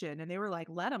petition and they were like,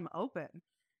 let them open.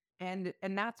 And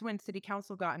that's when city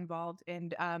council got involved.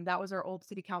 And that was our old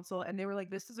city council. And they were like,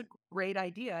 this is a great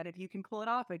idea. And if you can pull it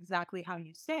off exactly how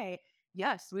you say,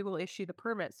 yes, we will issue the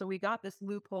permit. So we got this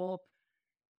loophole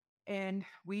and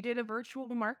we did a virtual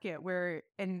market where,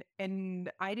 and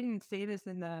I didn't say this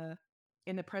in the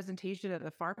presentation at the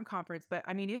farm conference, but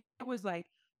I mean, it was like,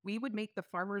 we would make the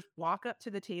farmers walk up to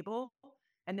the table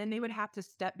and then they would have to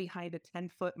step behind a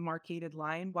 10-foot marcated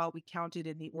line while we counted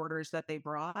in the orders that they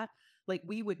brought. Like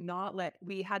we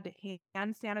had to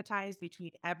hand sanitize between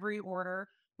every order.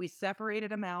 We separated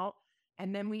them out.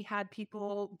 And then we had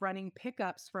people running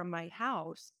pickups from my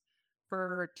house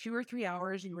for 2 or 3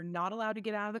 hours. You were not allowed to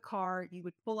get out of the car. You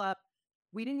would pull up.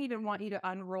 We didn't even want you to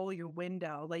unroll your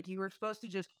window. Like you were supposed to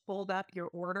just hold up your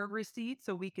order receipt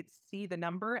so we could see the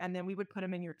number, and then we would put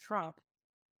them in your trunk.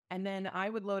 And then I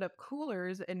would load up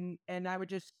coolers and I would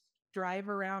just drive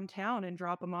around town and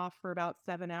drop them off for about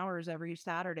 7 hours every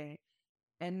Saturday.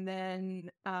 And then,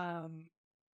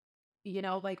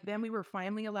 like then we were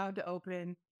finally allowed to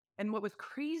open. And what was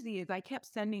crazy is I kept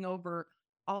sending over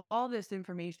all this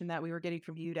information that we were getting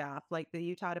from UDAF, like the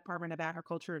Utah Department of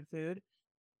Agriculture and Food.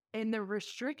 And the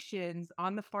restrictions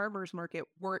on the farmers market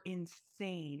were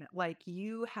insane. Like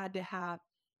you had to have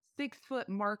 6-foot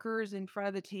markers in front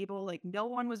of the table. Like no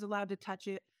one was allowed to touch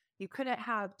it. You couldn't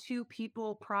have 2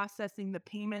 people processing the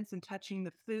payments and touching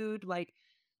the food.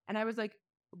 And I was like,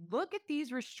 look at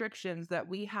these restrictions that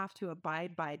we have to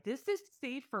abide by. This is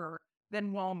safer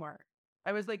than Walmart.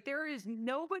 I was like, there is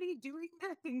nobody doing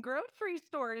this in grocery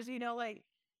stores,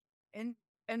 and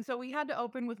so we had to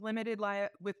open with limited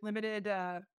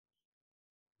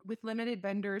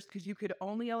vendors because you could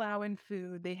only allow in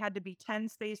food. They had to be 10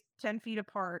 feet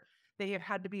apart. They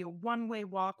had to be a one-way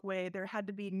walkway. There had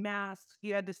to be masks.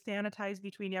 You had to sanitize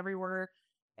between every order.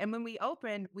 And when we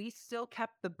opened, we still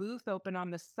kept the booth open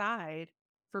on the side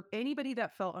for anybody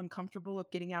that felt uncomfortable with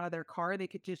getting out of their car. They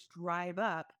could just drive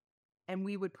up and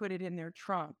we would put it in their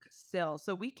trunk still.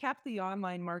 So we kept the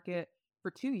online market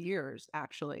for 2 years,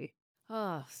 actually.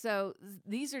 Oh, so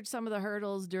these are some of the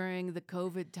hurdles during the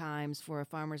COVID times for a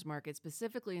farmer's market,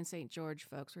 specifically in St. George,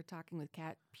 folks. We're talking with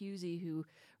Kat Pusey, who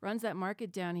runs that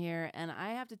market down here. And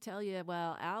I have to tell you,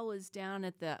 while Al was down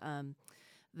at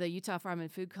the Utah Farm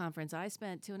and Food Conference, I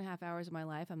spent 2.5 hours of my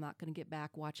life, I'm not going to get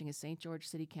back, watching a St. George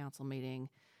City Council meeting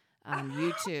on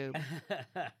YouTube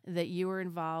that you were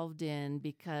involved in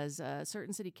because a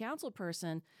certain city council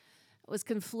person was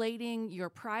conflating your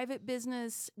private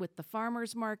business with the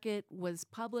farmer's market. Was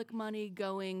public money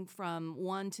going from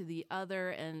one to the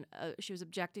other? And she was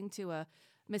objecting to a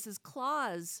Mrs.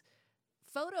 Claus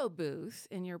photo booth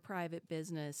in your private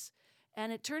business.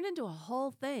 And it turned into a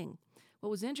whole thing. What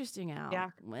was interesting,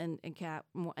 Al, and Kat,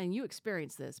 and you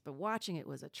experienced this, but watching it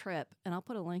was a trip. And I'll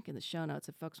put a link in the show notes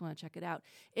if folks want to check it out.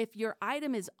 If your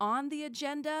item is on the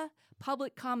agenda,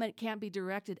 public comment can't be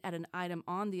directed at an item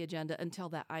on the agenda until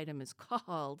that item is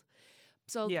called.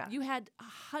 So you had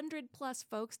 100+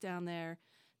 folks down there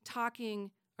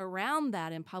talking around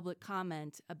that in public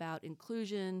comment about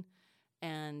inclusion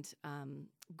and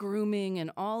grooming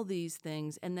and all these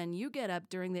things. And then you get up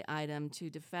during the item to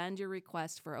defend your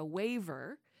request for a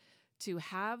waiver to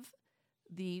have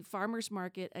the farmer's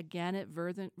market again at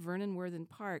Vernon Worthen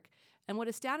Park. And what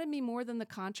astounded me more than the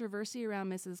controversy around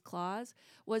Mrs. Claus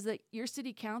was that your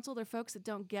city council, they're folks that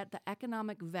don't get the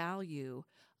economic value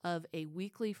of a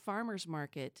weekly farmer's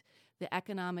market, the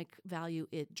economic value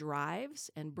it drives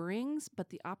and brings, but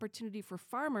the opportunity for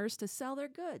farmers to sell their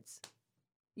goods.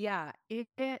 Yeah,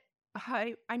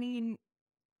 I mean,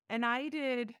 and I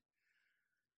did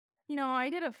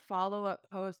a follow-up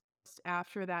post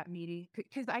after that meeting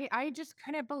because I just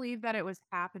couldn't believe that it was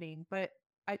happening. But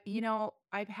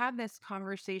I've had this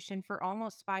conversation for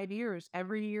almost 5 years.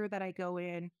 Every year that I go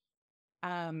in,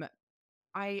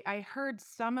 I heard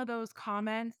some of those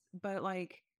comments, but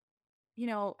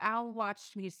Al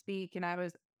watched me speak and I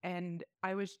was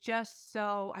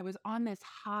on this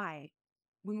high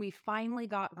when we finally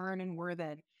got Vernon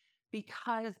Worthen,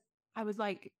 because I was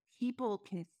like, people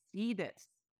can see this.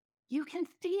 You can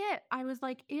see it. I was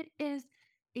like, it is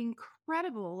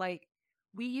incredible. Like,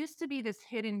 we used to be this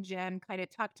hidden gem kind of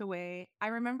tucked away. I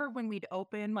remember when we'd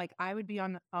open, I would be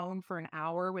on the phone for an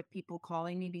hour with people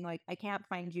calling me being like, I can't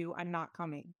find you. I'm not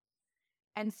coming.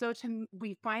 And so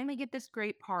we finally get this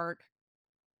great park.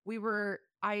 We were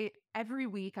every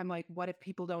week I'm like, what if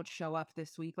people don't show up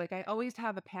this week? Like I always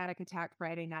have a panic attack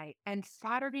Friday night, and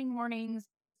Saturday mornings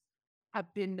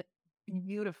have been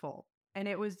beautiful. And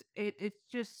it's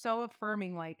just so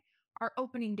affirming. Like our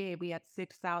opening day, we had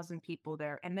 6,000 people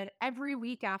there. And then every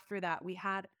week after that, we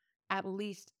had at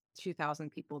least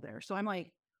 2,000 people there. So I'm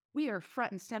like, we are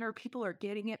front and center. People are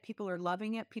getting it. People are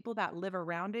loving it. People that live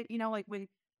around it. Like when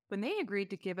they agreed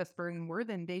to give us Vernon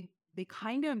Worthen, they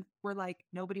kind of were like,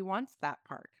 nobody wants that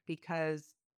park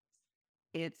because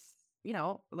it's,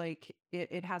 like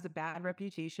it has a bad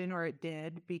reputation, or it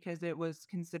did, because it was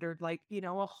considered like,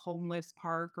 a homeless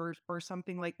park or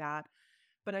something like that.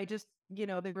 But I just,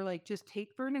 they were like, just take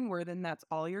Vernon Worthen. That's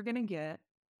all you're going to get.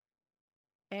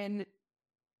 And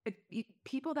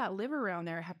people that live around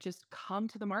there have just come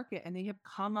to the market, and they have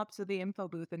come up to the info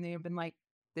booth, and they have been like,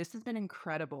 this has been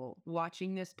incredible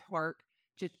watching this park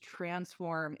just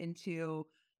transform into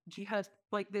just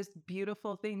like this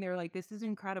beautiful thing. They're like, this is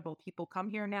incredible. People come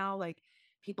here now. Like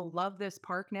people love this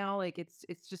park now. Like it's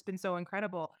just been so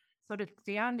incredible. So to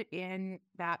stand in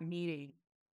that meeting,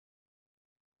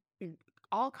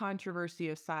 all controversy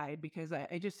aside, because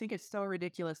I just think it's so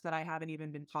ridiculous that I haven't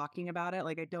even been talking about it.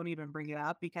 Like I don't even bring it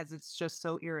up because it's just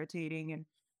so irritating and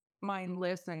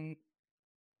mindless, and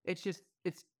it's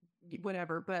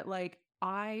whatever. But like,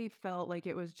 I felt like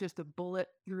it was just a bullet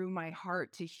through my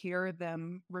heart to hear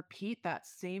them repeat that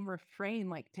same refrain,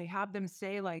 like to have them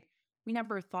say like, we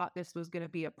never thought this was going to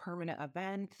be a permanent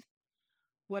event.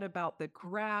 What about the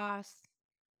grass?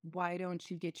 Why don't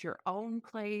you get your own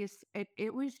place?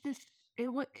 It was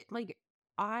like,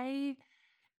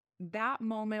 that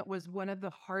moment was one of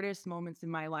the hardest moments in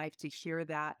my life to hear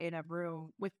that in a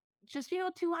room with just,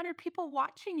 200 people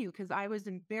watching you, because I was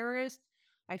embarrassed.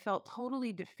 I felt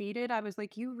totally defeated. I was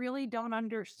like, you really don't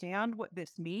understand what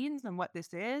this means and what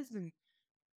this is. And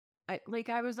I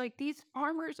was like, these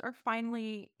farmers are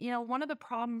finally, one of the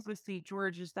problems with St.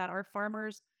 George is that our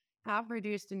farmers have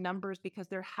reduced in numbers because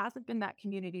there hasn't been that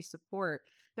community support.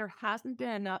 There hasn't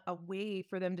been a way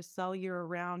for them to sell year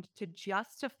round to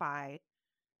justify,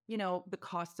 the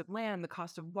cost of land, the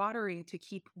cost of watering to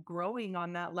keep growing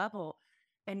on that level.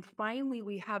 And finally,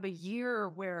 we have a year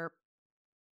where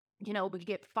we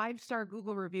get 5-star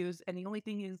Google reviews, and the only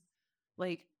thing is,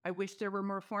 like, I wish there were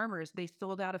more farmers. They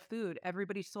sold out of food.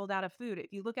 Everybody sold out of food.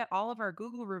 If you look at all of our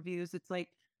Google reviews, it's like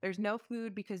there's no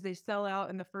food because they sell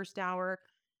out in the first hour.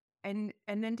 And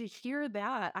then to hear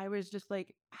that, I was just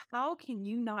like, how can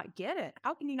you not get it?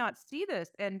 How can you not see this?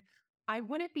 And I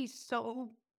wouldn't be so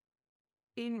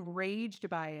enraged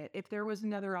by it if there was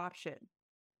another option.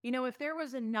 If there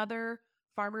was another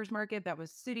farmers market that was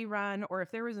city run, or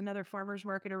if there was another farmers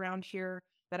market around here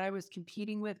that I was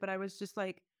competing with, but I was just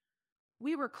like,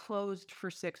 we were closed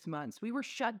for 6 months. We were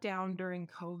shut down during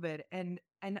COVID, and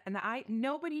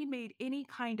nobody made any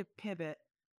kind of pivot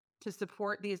to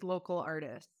support these local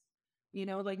artists.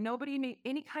 Like nobody made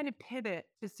any kind of pivot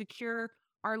to secure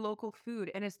our local food.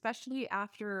 And especially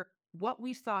after what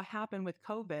we saw happen with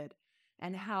COVID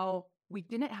and how we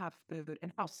didn't have food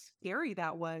and how scary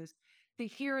that was, to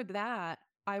hear that,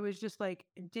 I was just like,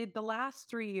 did the last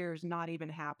 3 years not even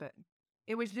happen?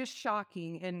 It was just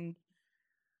shocking. And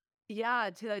yeah,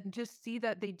 to just see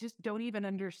that they just don't even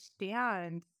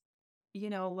understand,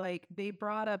 like they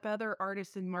brought up other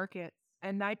artisan markets.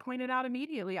 And I pointed out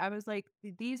immediately, I was like,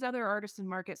 these other artisan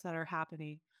markets that are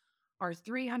happening are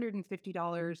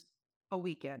 $350 a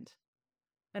weekend.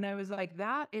 And I was like,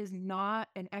 that is not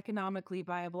an economically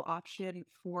viable option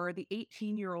for the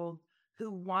 18-year-old who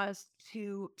wants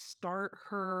to start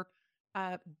her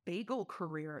bagel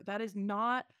career. That is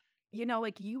not,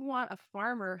 like you want a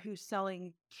farmer who's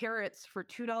selling carrots for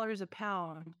 $2 a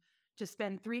pound to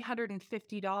spend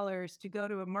 $350 to go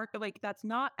to a market. Like that's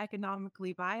not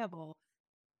economically viable.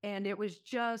 And it was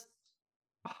just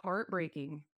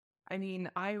heartbreaking. I mean,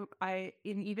 in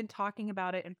even talking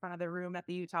about it in front of the room at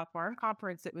the Utah Farm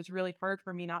Conference, it was really hard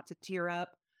for me not to tear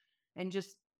up and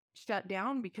just shut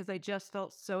down, because I just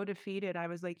felt so defeated. I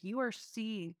was like, you are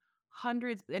seeing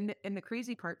hundreds. And the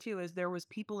crazy part too, is there was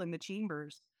people in the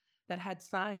chambers that had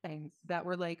signs that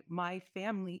were like, my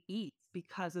family eats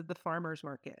because of the farmers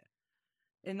market.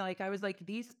 And like, I was like,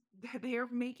 they're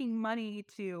making money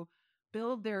to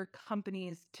build their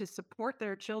companies, to support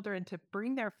their children, to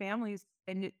bring their families.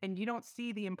 And you don't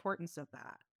see the importance of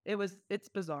that. It's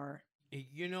bizarre.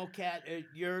 Kat,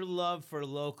 your love for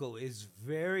local is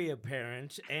very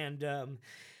apparent. And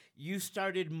you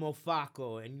started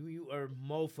Mofaco, and you are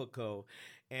Mofaco.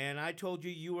 And I told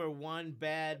you were one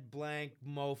bad blank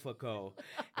Mofaco.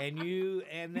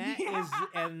 And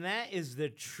that is the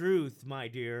truth, my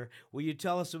dear. Will you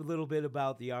tell us a little bit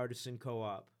about the Artisan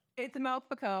Co-op? It's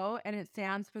MOFCO, and it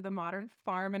stands for the Modern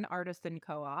Farm and Artisan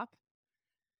Co-op.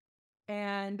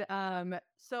 And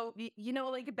so,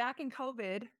 like back in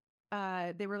COVID,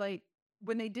 they were like,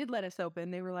 when they did let us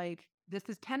open, they were like, this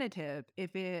is tentative.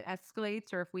 If it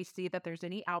escalates or if we see that there's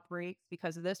any outbreaks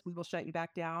because of this, we will shut you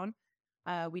back down.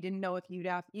 We didn't know if you'd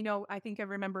have, I think I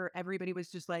remember everybody was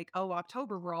just like, oh,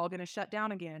 October, we're all going to shut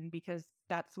down again because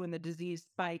that's when the disease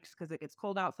spikes because it gets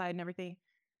cold outside and everything.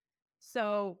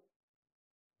 So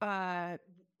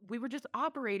we were just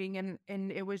operating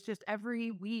and it was just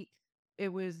every week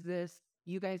it was this,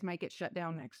 you guys might get shut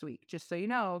down next week. Just so you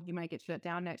know, you might get shut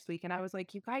down next week. And I was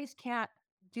like, you guys can't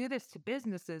do this to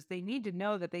businesses. They need to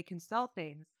know that they can sell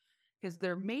things because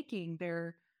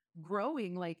they're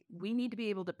growing. Like, we need to be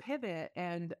able to pivot.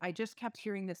 And I just kept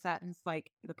hearing this sentence,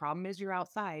 like, the problem is you're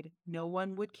outside. No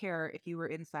one would care if you were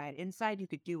inside. Inside, you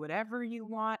could do whatever you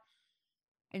want.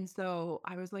 And so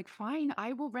I was like, fine,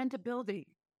 I will rent a building.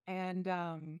 And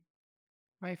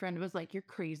my friend was like, you're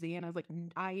crazy. And I was like,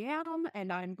 I am.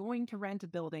 And I'm going to rent a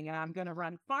building and I'm going to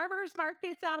run farmers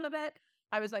markets out of it.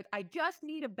 I was like, I just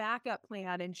need a backup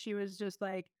plan. And she was just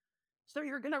like, so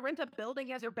you're going to rent a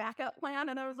building as your backup plan?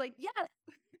 And I was like, yes.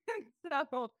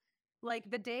 So,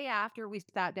 like, the day after we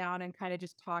sat down and kind of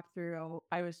just talked through,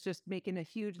 I was just making a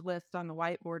huge list on the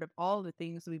whiteboard of all the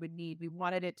things we would need. We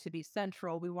wanted it to be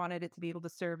central. We wanted it to be able to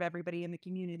serve everybody in the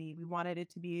community. We wanted it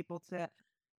to be able to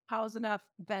house enough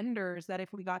vendors that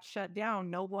if we got shut down,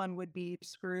 no one would be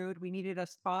screwed. We needed a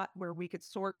spot where we could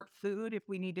sort food if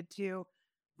we needed to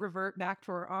revert back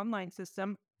to our online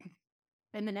system.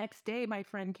 And the next day, my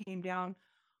friend came down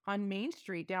on Main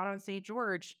Street, down on St.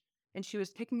 George, and she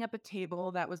was picking up a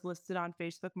table that was listed on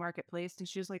Facebook Marketplace. And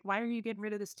she was like, why are you getting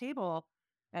rid of this table?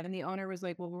 And then the owner was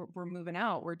like, well, we're moving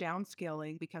out. We're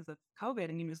downscaling because of COVID.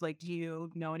 And he was like, do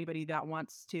you know anybody that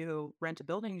wants to rent a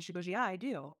building? And she goes, yeah, I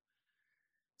do.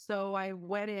 So I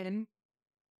went in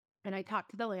and I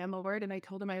talked to the landlord and I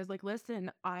told him, I was like,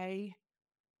 listen, and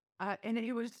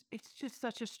it's just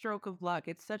such a stroke of luck.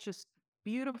 It's such a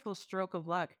beautiful stroke of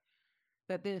luck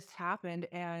that this happened.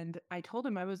 And I told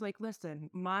him, I was like,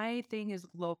 listen, my thing is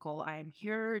local. I'm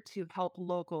here to help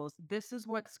locals. This is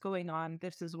what's going on.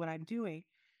 This is what I'm doing.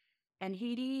 And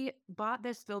he bought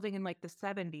this building in like the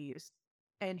 70s.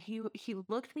 And he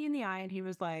looked me in the eye and he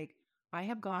was like, I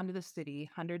have gone to the city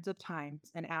hundreds of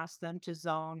times and asked them to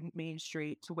zone Main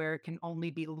Street to where it can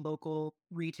only be local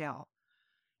retail.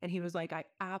 And he was like, I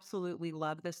absolutely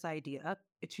love this idea.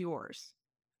 It's yours.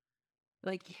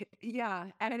 Like, yeah.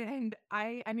 And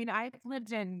I mean, I've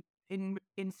lived in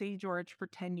St. George for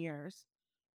 10 years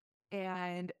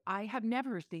and I have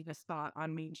never seen a spot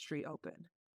on Main Street open.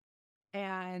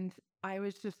 And I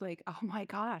was just like, oh my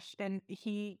gosh. And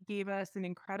he gave us an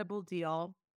incredible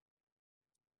deal.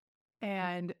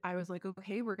 And I was like,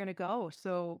 okay, we're going to go.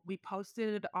 So we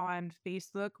posted on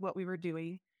Facebook what we were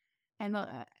doing. And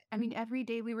I mean, every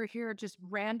day we were here, just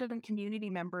random community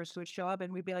members would show up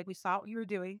and we'd be like, we saw what you were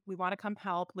doing. We want to come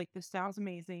help. Like, this sounds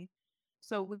amazing.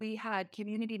 So we had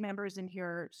community members in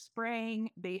here spraying.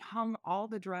 They hung all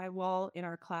the drywall in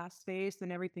our class space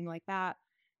and everything like that.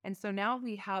 And so now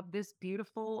we have this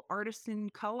beautiful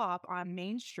artisan co-op on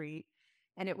Main Street.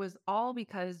 And it was all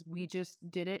because we just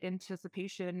did it in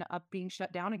anticipation of being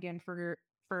shut down again for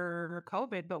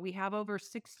COVID. But we have over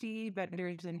 60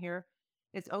 vendors in here.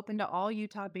 It's open to all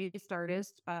Utah-based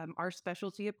artists. Our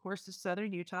specialty, of course, is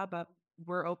Southern Utah, but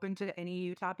we're open to any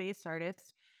Utah-based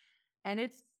artists. And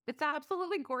it's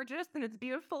absolutely gorgeous and it's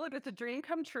beautiful and it's a dream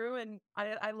come true and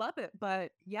I love it.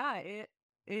 But yeah,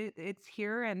 it's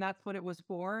here and that's what it was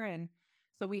for. And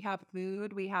so we have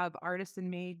food, we have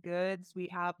artisan-made goods, we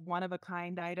have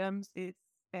one-of-a-kind items.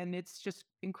 It's just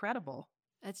incredible.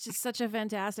 It's just such a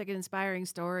fantastic and inspiring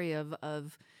story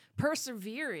of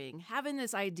persevering, having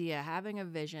this idea, having a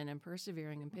vision and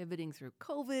persevering and pivoting through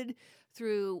COVID,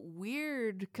 through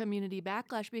weird community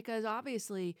backlash, because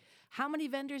obviously, how many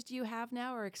vendors do you have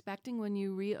now or expecting when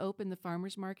you reopen the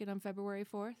farmers market on February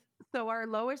 4th? So our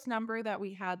lowest number that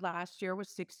we had last year was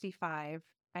 65.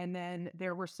 And then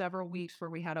there were several weeks where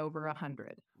we had over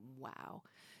 100. Wow.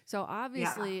 So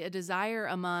obviously a desire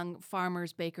among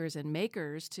farmers, bakers, and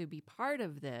makers to be part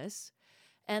of this.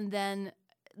 And then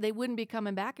they wouldn't be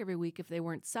coming back every week if they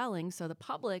weren't selling. So the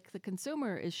public, the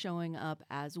consumer, is showing up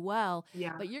as well.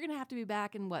 Yeah. But you're going to have to be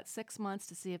back in, 6 months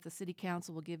to see if the city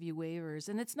council will give you waivers.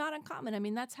 And it's not uncommon. I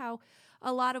mean, that's how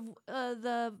a lot of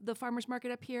the farmers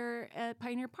market up here at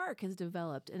Pioneer Park has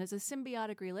developed. And it's a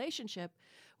symbiotic relationship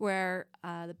where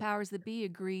the powers that be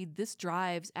agreed this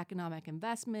drives economic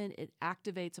investment. It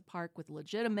activates a park with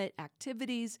legitimate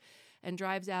activities and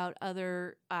drives out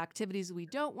other activities we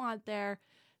don't want there.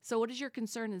 So what is your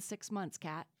concern in 6 months,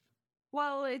 Kat?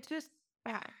 Well, it's just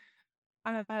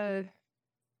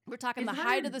We're talking it's the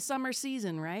height of hard. the summer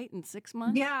season, right? In 6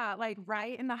 months? Yeah, like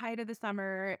right in the height of the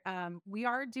summer. We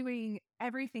are doing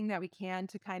everything that we can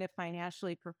to kind of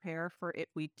financially prepare for if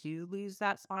we do lose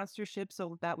that sponsorship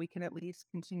so that we can at least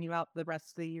continue out the rest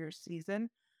of the year's season.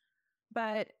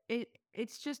 But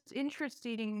it's just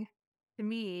interesting to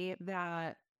me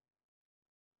that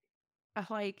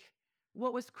like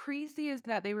what was crazy is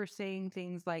that they were saying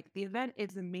things like the event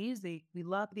is amazing. We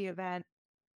love the event.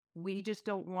 We just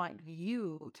don't want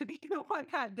you to be the one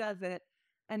that does it.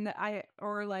 And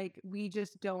or like, we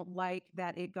just don't like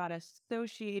that it got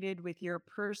associated with your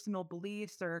personal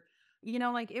beliefs or,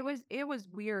 like it was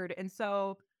weird. And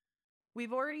so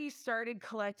we've already started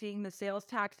collecting the sales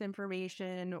tax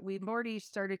information. We've already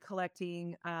started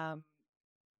collecting,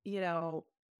 you know,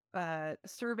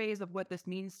 surveys of what this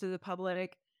means to the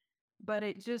public. But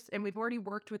and we've already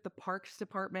worked with the parks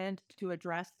department to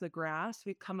address the grass.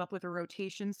 We've come up with a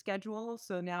rotation schedule.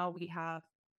 So now we have,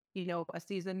 a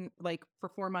season like for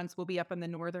 4 months, we'll be up in the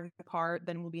northern part,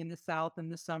 then we'll be in the south in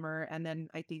the summer. And then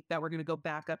I think that we're going to go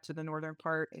back up to the northern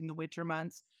part in the winter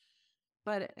months.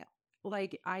 But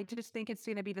like, I just think it's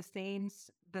going to be the same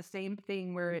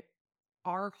thing where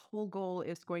our whole goal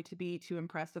is going to be to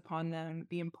impress upon them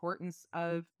the importance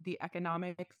of the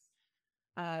economics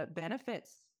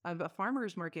benefits of a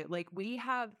farmer's market. Like there's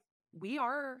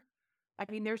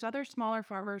other smaller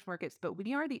farmers markets, but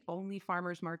we are the only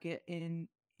farmers market in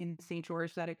St.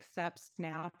 George that accepts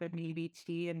SNAP and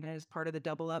EBT and is part of the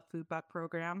Double Up Food Buck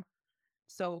program.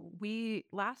 So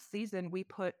last season we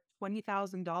put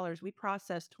 $20,000. We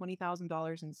processed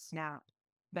 $20,000 in SNAP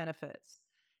benefits.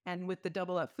 And with the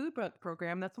Double Up Food Buck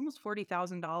program, that's almost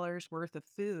 $40,000 worth of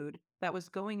food that was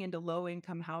going into low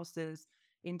income houses,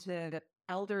 into the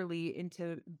elderly,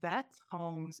 into vets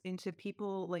homes, into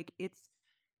people. Like it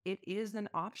is an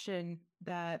option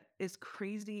that is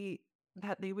crazy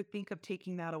that they would think of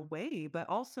taking that away. But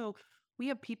also we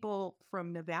have people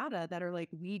from Nevada that are like,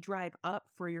 we drive up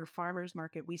for your farmers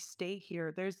market. We stay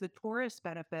here. There's the tourist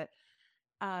benefit.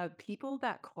 People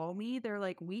that call me, they're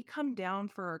like, we come down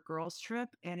for our girls trip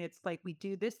and it's like, we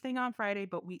do this thing on Friday,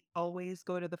 but we always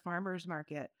go to the farmers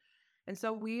market. And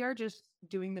so we are just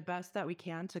doing the best that we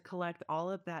can to collect all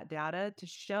of that data to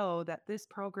show that this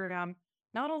program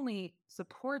not only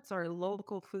supports our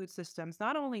local food systems,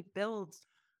 not only builds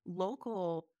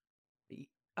local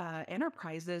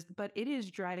enterprises, but it is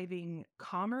driving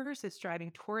commerce, it's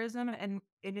driving tourism, and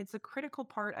it's a critical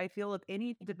part, I feel, of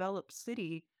any developed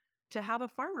city to have a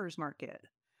farmer's market.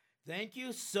 Thank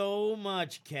you so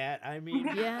much, Kat. I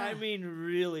mean,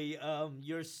 really,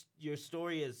 your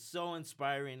story is so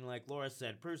inspiring. Like Laura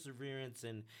said, perseverance,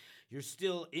 and you're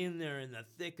still in there in the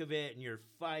thick of it, and you're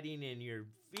fighting, and you're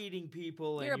feeding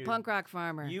people. You're a punk rock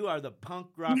farmer. You are the punk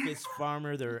rockest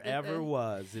farmer there ever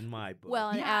was, in my book. Well,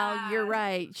 and Al, you're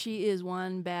right. She is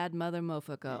one bad mother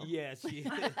mofoko. Yes, she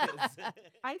is.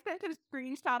 I sent a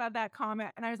screenshot of that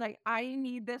comment, and I was like, I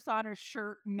need this on a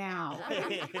shirt now.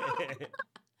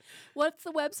 What's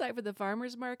the website for the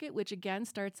farmers market, which again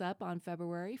starts up on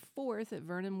February 4th at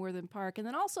Vernon Worthen Park, and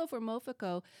then also for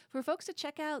Mofico, for folks to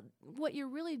check out what you're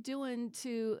really doing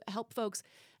to help folks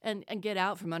and get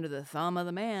out from under the thumb of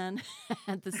the man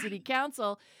at the city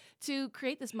council to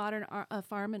create this modern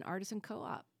farm and artisan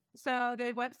co-op? So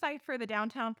the website for the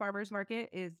Downtown Farmers Market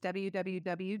is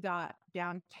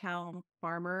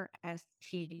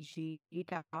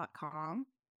www.downtownfarmerstg.com.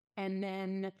 And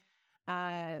then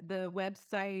the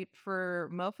website for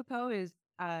Mofico is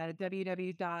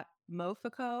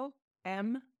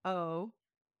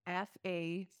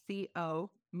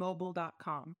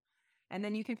www.mofico.mobile.com. And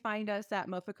then you can find us at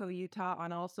Mofico, Utah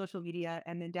on all social media,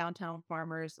 and then Downtown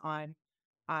Farmers on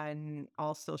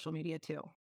all social media too.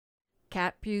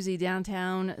 Kat Pusey,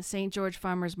 Downtown St. George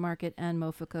Farmers Market and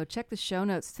Mofico. Check the show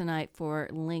notes tonight for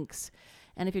links.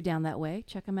 And if you're down that way,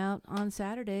 check them out on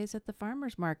Saturdays at the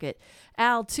Farmers Market.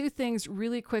 Al, two things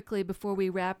really quickly before we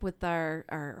wrap with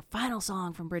our final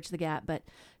song from Bridge the Gap. But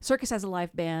Circus has a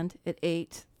live band at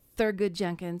 8. Thurgood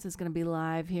Jenkins is going to be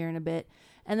live here in a bit.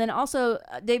 And then also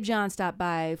Dave John stopped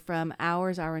by from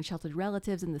Ours, Our Unsheltered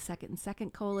Relatives, and the Second and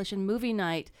Second Coalition movie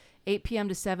night, 8 p.m.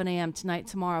 to 7 a.m. tonight,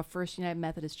 tomorrow, First United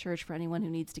Methodist Church for anyone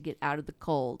who needs to get out of the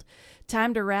cold.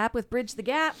 Time to wrap with Bridge the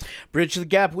Gap. Bridge the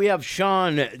Gap, we have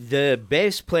Sean, the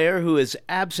bass player who is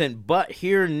absent but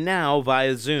here now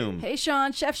via Zoom. Hey,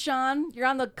 Sean, Chef Sean, you're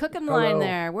on the cooking line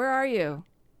there. Where are you?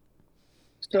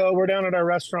 So we're down at our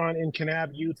restaurant in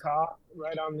Kanab, Utah,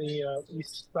 right on the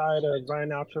east side of Zion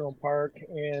National Park.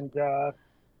 And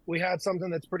we had something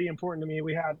that's pretty important to me.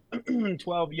 We had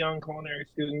 12 young culinary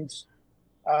students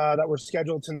that were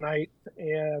scheduled tonight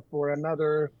for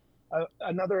another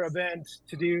event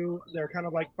to do their kind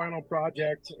of like final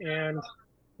project. And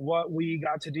what we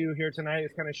got to do here tonight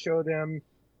is kind of show them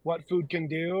what food can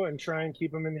do and try and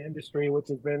keep them in the industry, which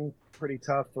has been pretty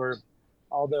tough for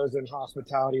all those in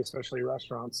hospitality, especially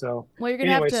restaurants. So well, you're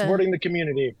gonna anyway, have to, supporting the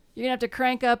community. You're gonna have to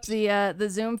crank up the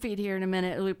Zoom feed here in a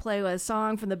minute. We play a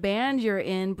song from the band you're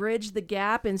in, Bridge the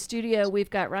Gap. In studio, we've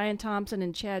got Ryan Thompson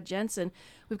and Chad Jensen.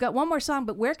 We've got one more song,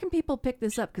 but where can people pick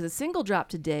this up? Because a single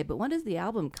dropped today, but when does the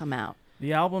album come out?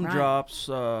 The album Right. drops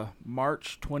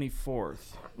March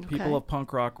 24th. Okay. People of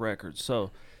Punk Rock Records.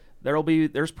 So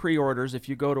there's pre-orders. If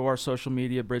you go to our social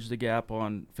media, Bridge the Gap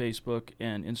on Facebook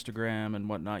and Instagram and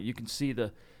whatnot, you can see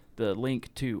the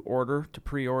link to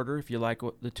pre-order if you like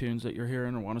the tunes that you're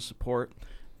hearing or want to support.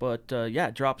 But yeah,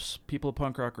 it drops People of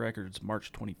Punk Rock Records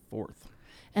March 24th.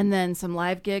 And then some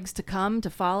live gigs to come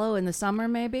to follow in the summer,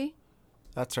 maybe?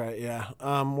 That's right, yeah.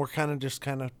 We're kind of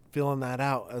feeling that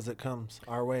out as it comes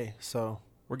our way. So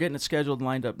we're getting it scheduled and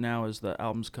lined up now as the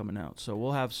album's coming out. So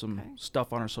we'll have some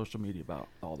stuff on our social media about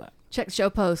all that. Check the show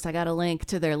post. I got a link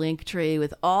to their link tree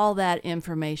with all that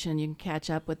information. You can catch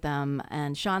up with them.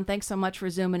 And Sean, thanks so much for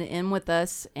zooming in with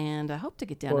us. And I hope to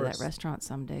get down to that restaurant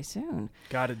someday soon.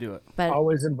 Got to do it. But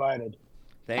always invited.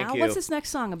 Thank Al, you. what's this next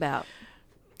song about?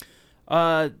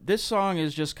 This song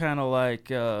is just kind of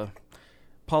like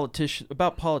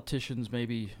politicians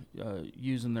maybe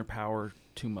using their power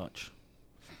too much.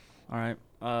 All right.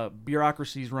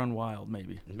 Bureaucracies run wild,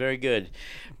 maybe. Very good.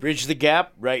 Bridge the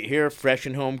Gap right here, fresh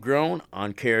and homegrown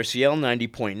on KRCL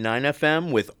 90.9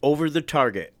 FM with Over the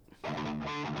Target.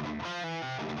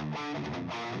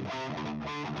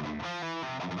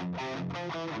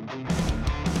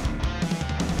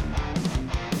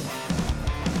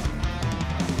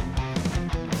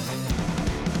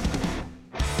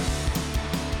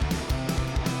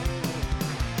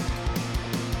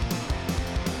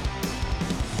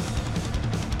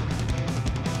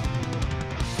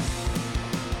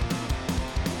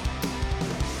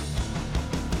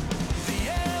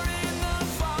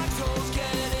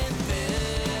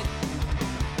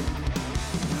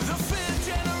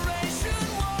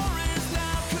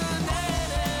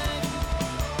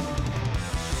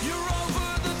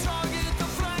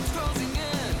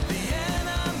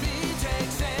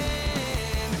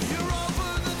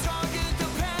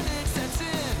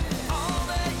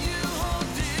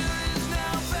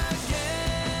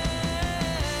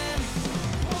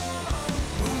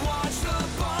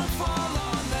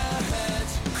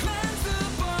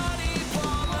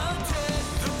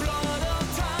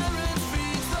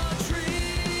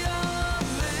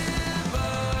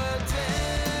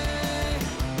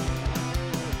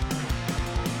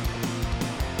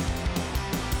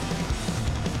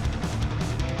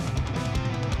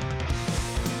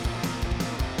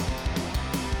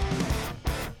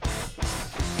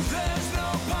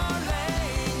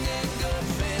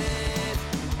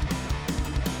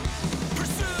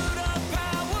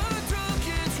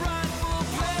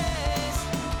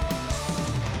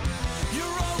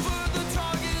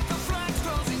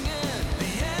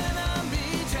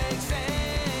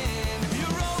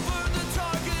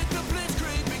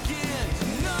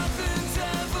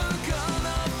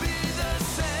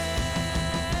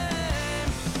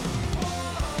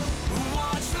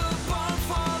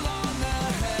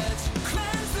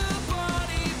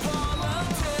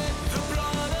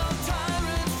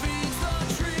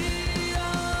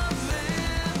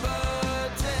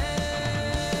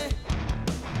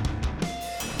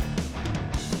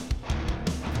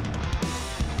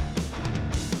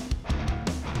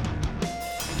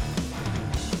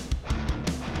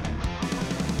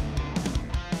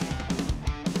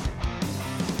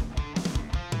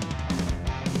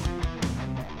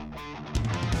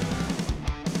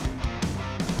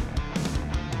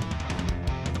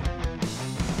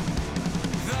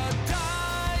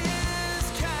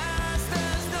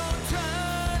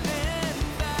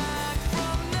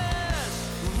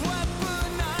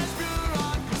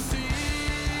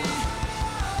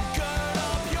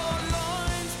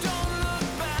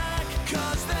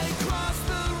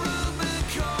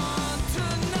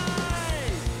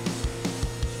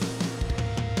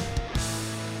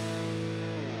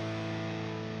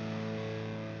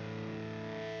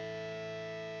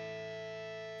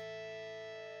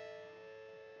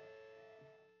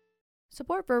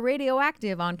 Support for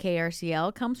Radioactive on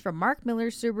KRCL comes from Mark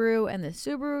Miller Subaru and the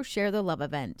Subaru Share the Love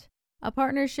event, a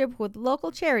partnership with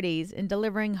local charities in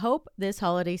delivering hope this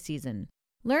holiday season.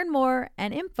 Learn more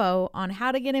and info on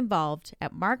how to get involved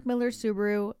at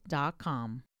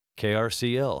markmillersubaru.com.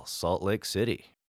 KRCL, Salt Lake City.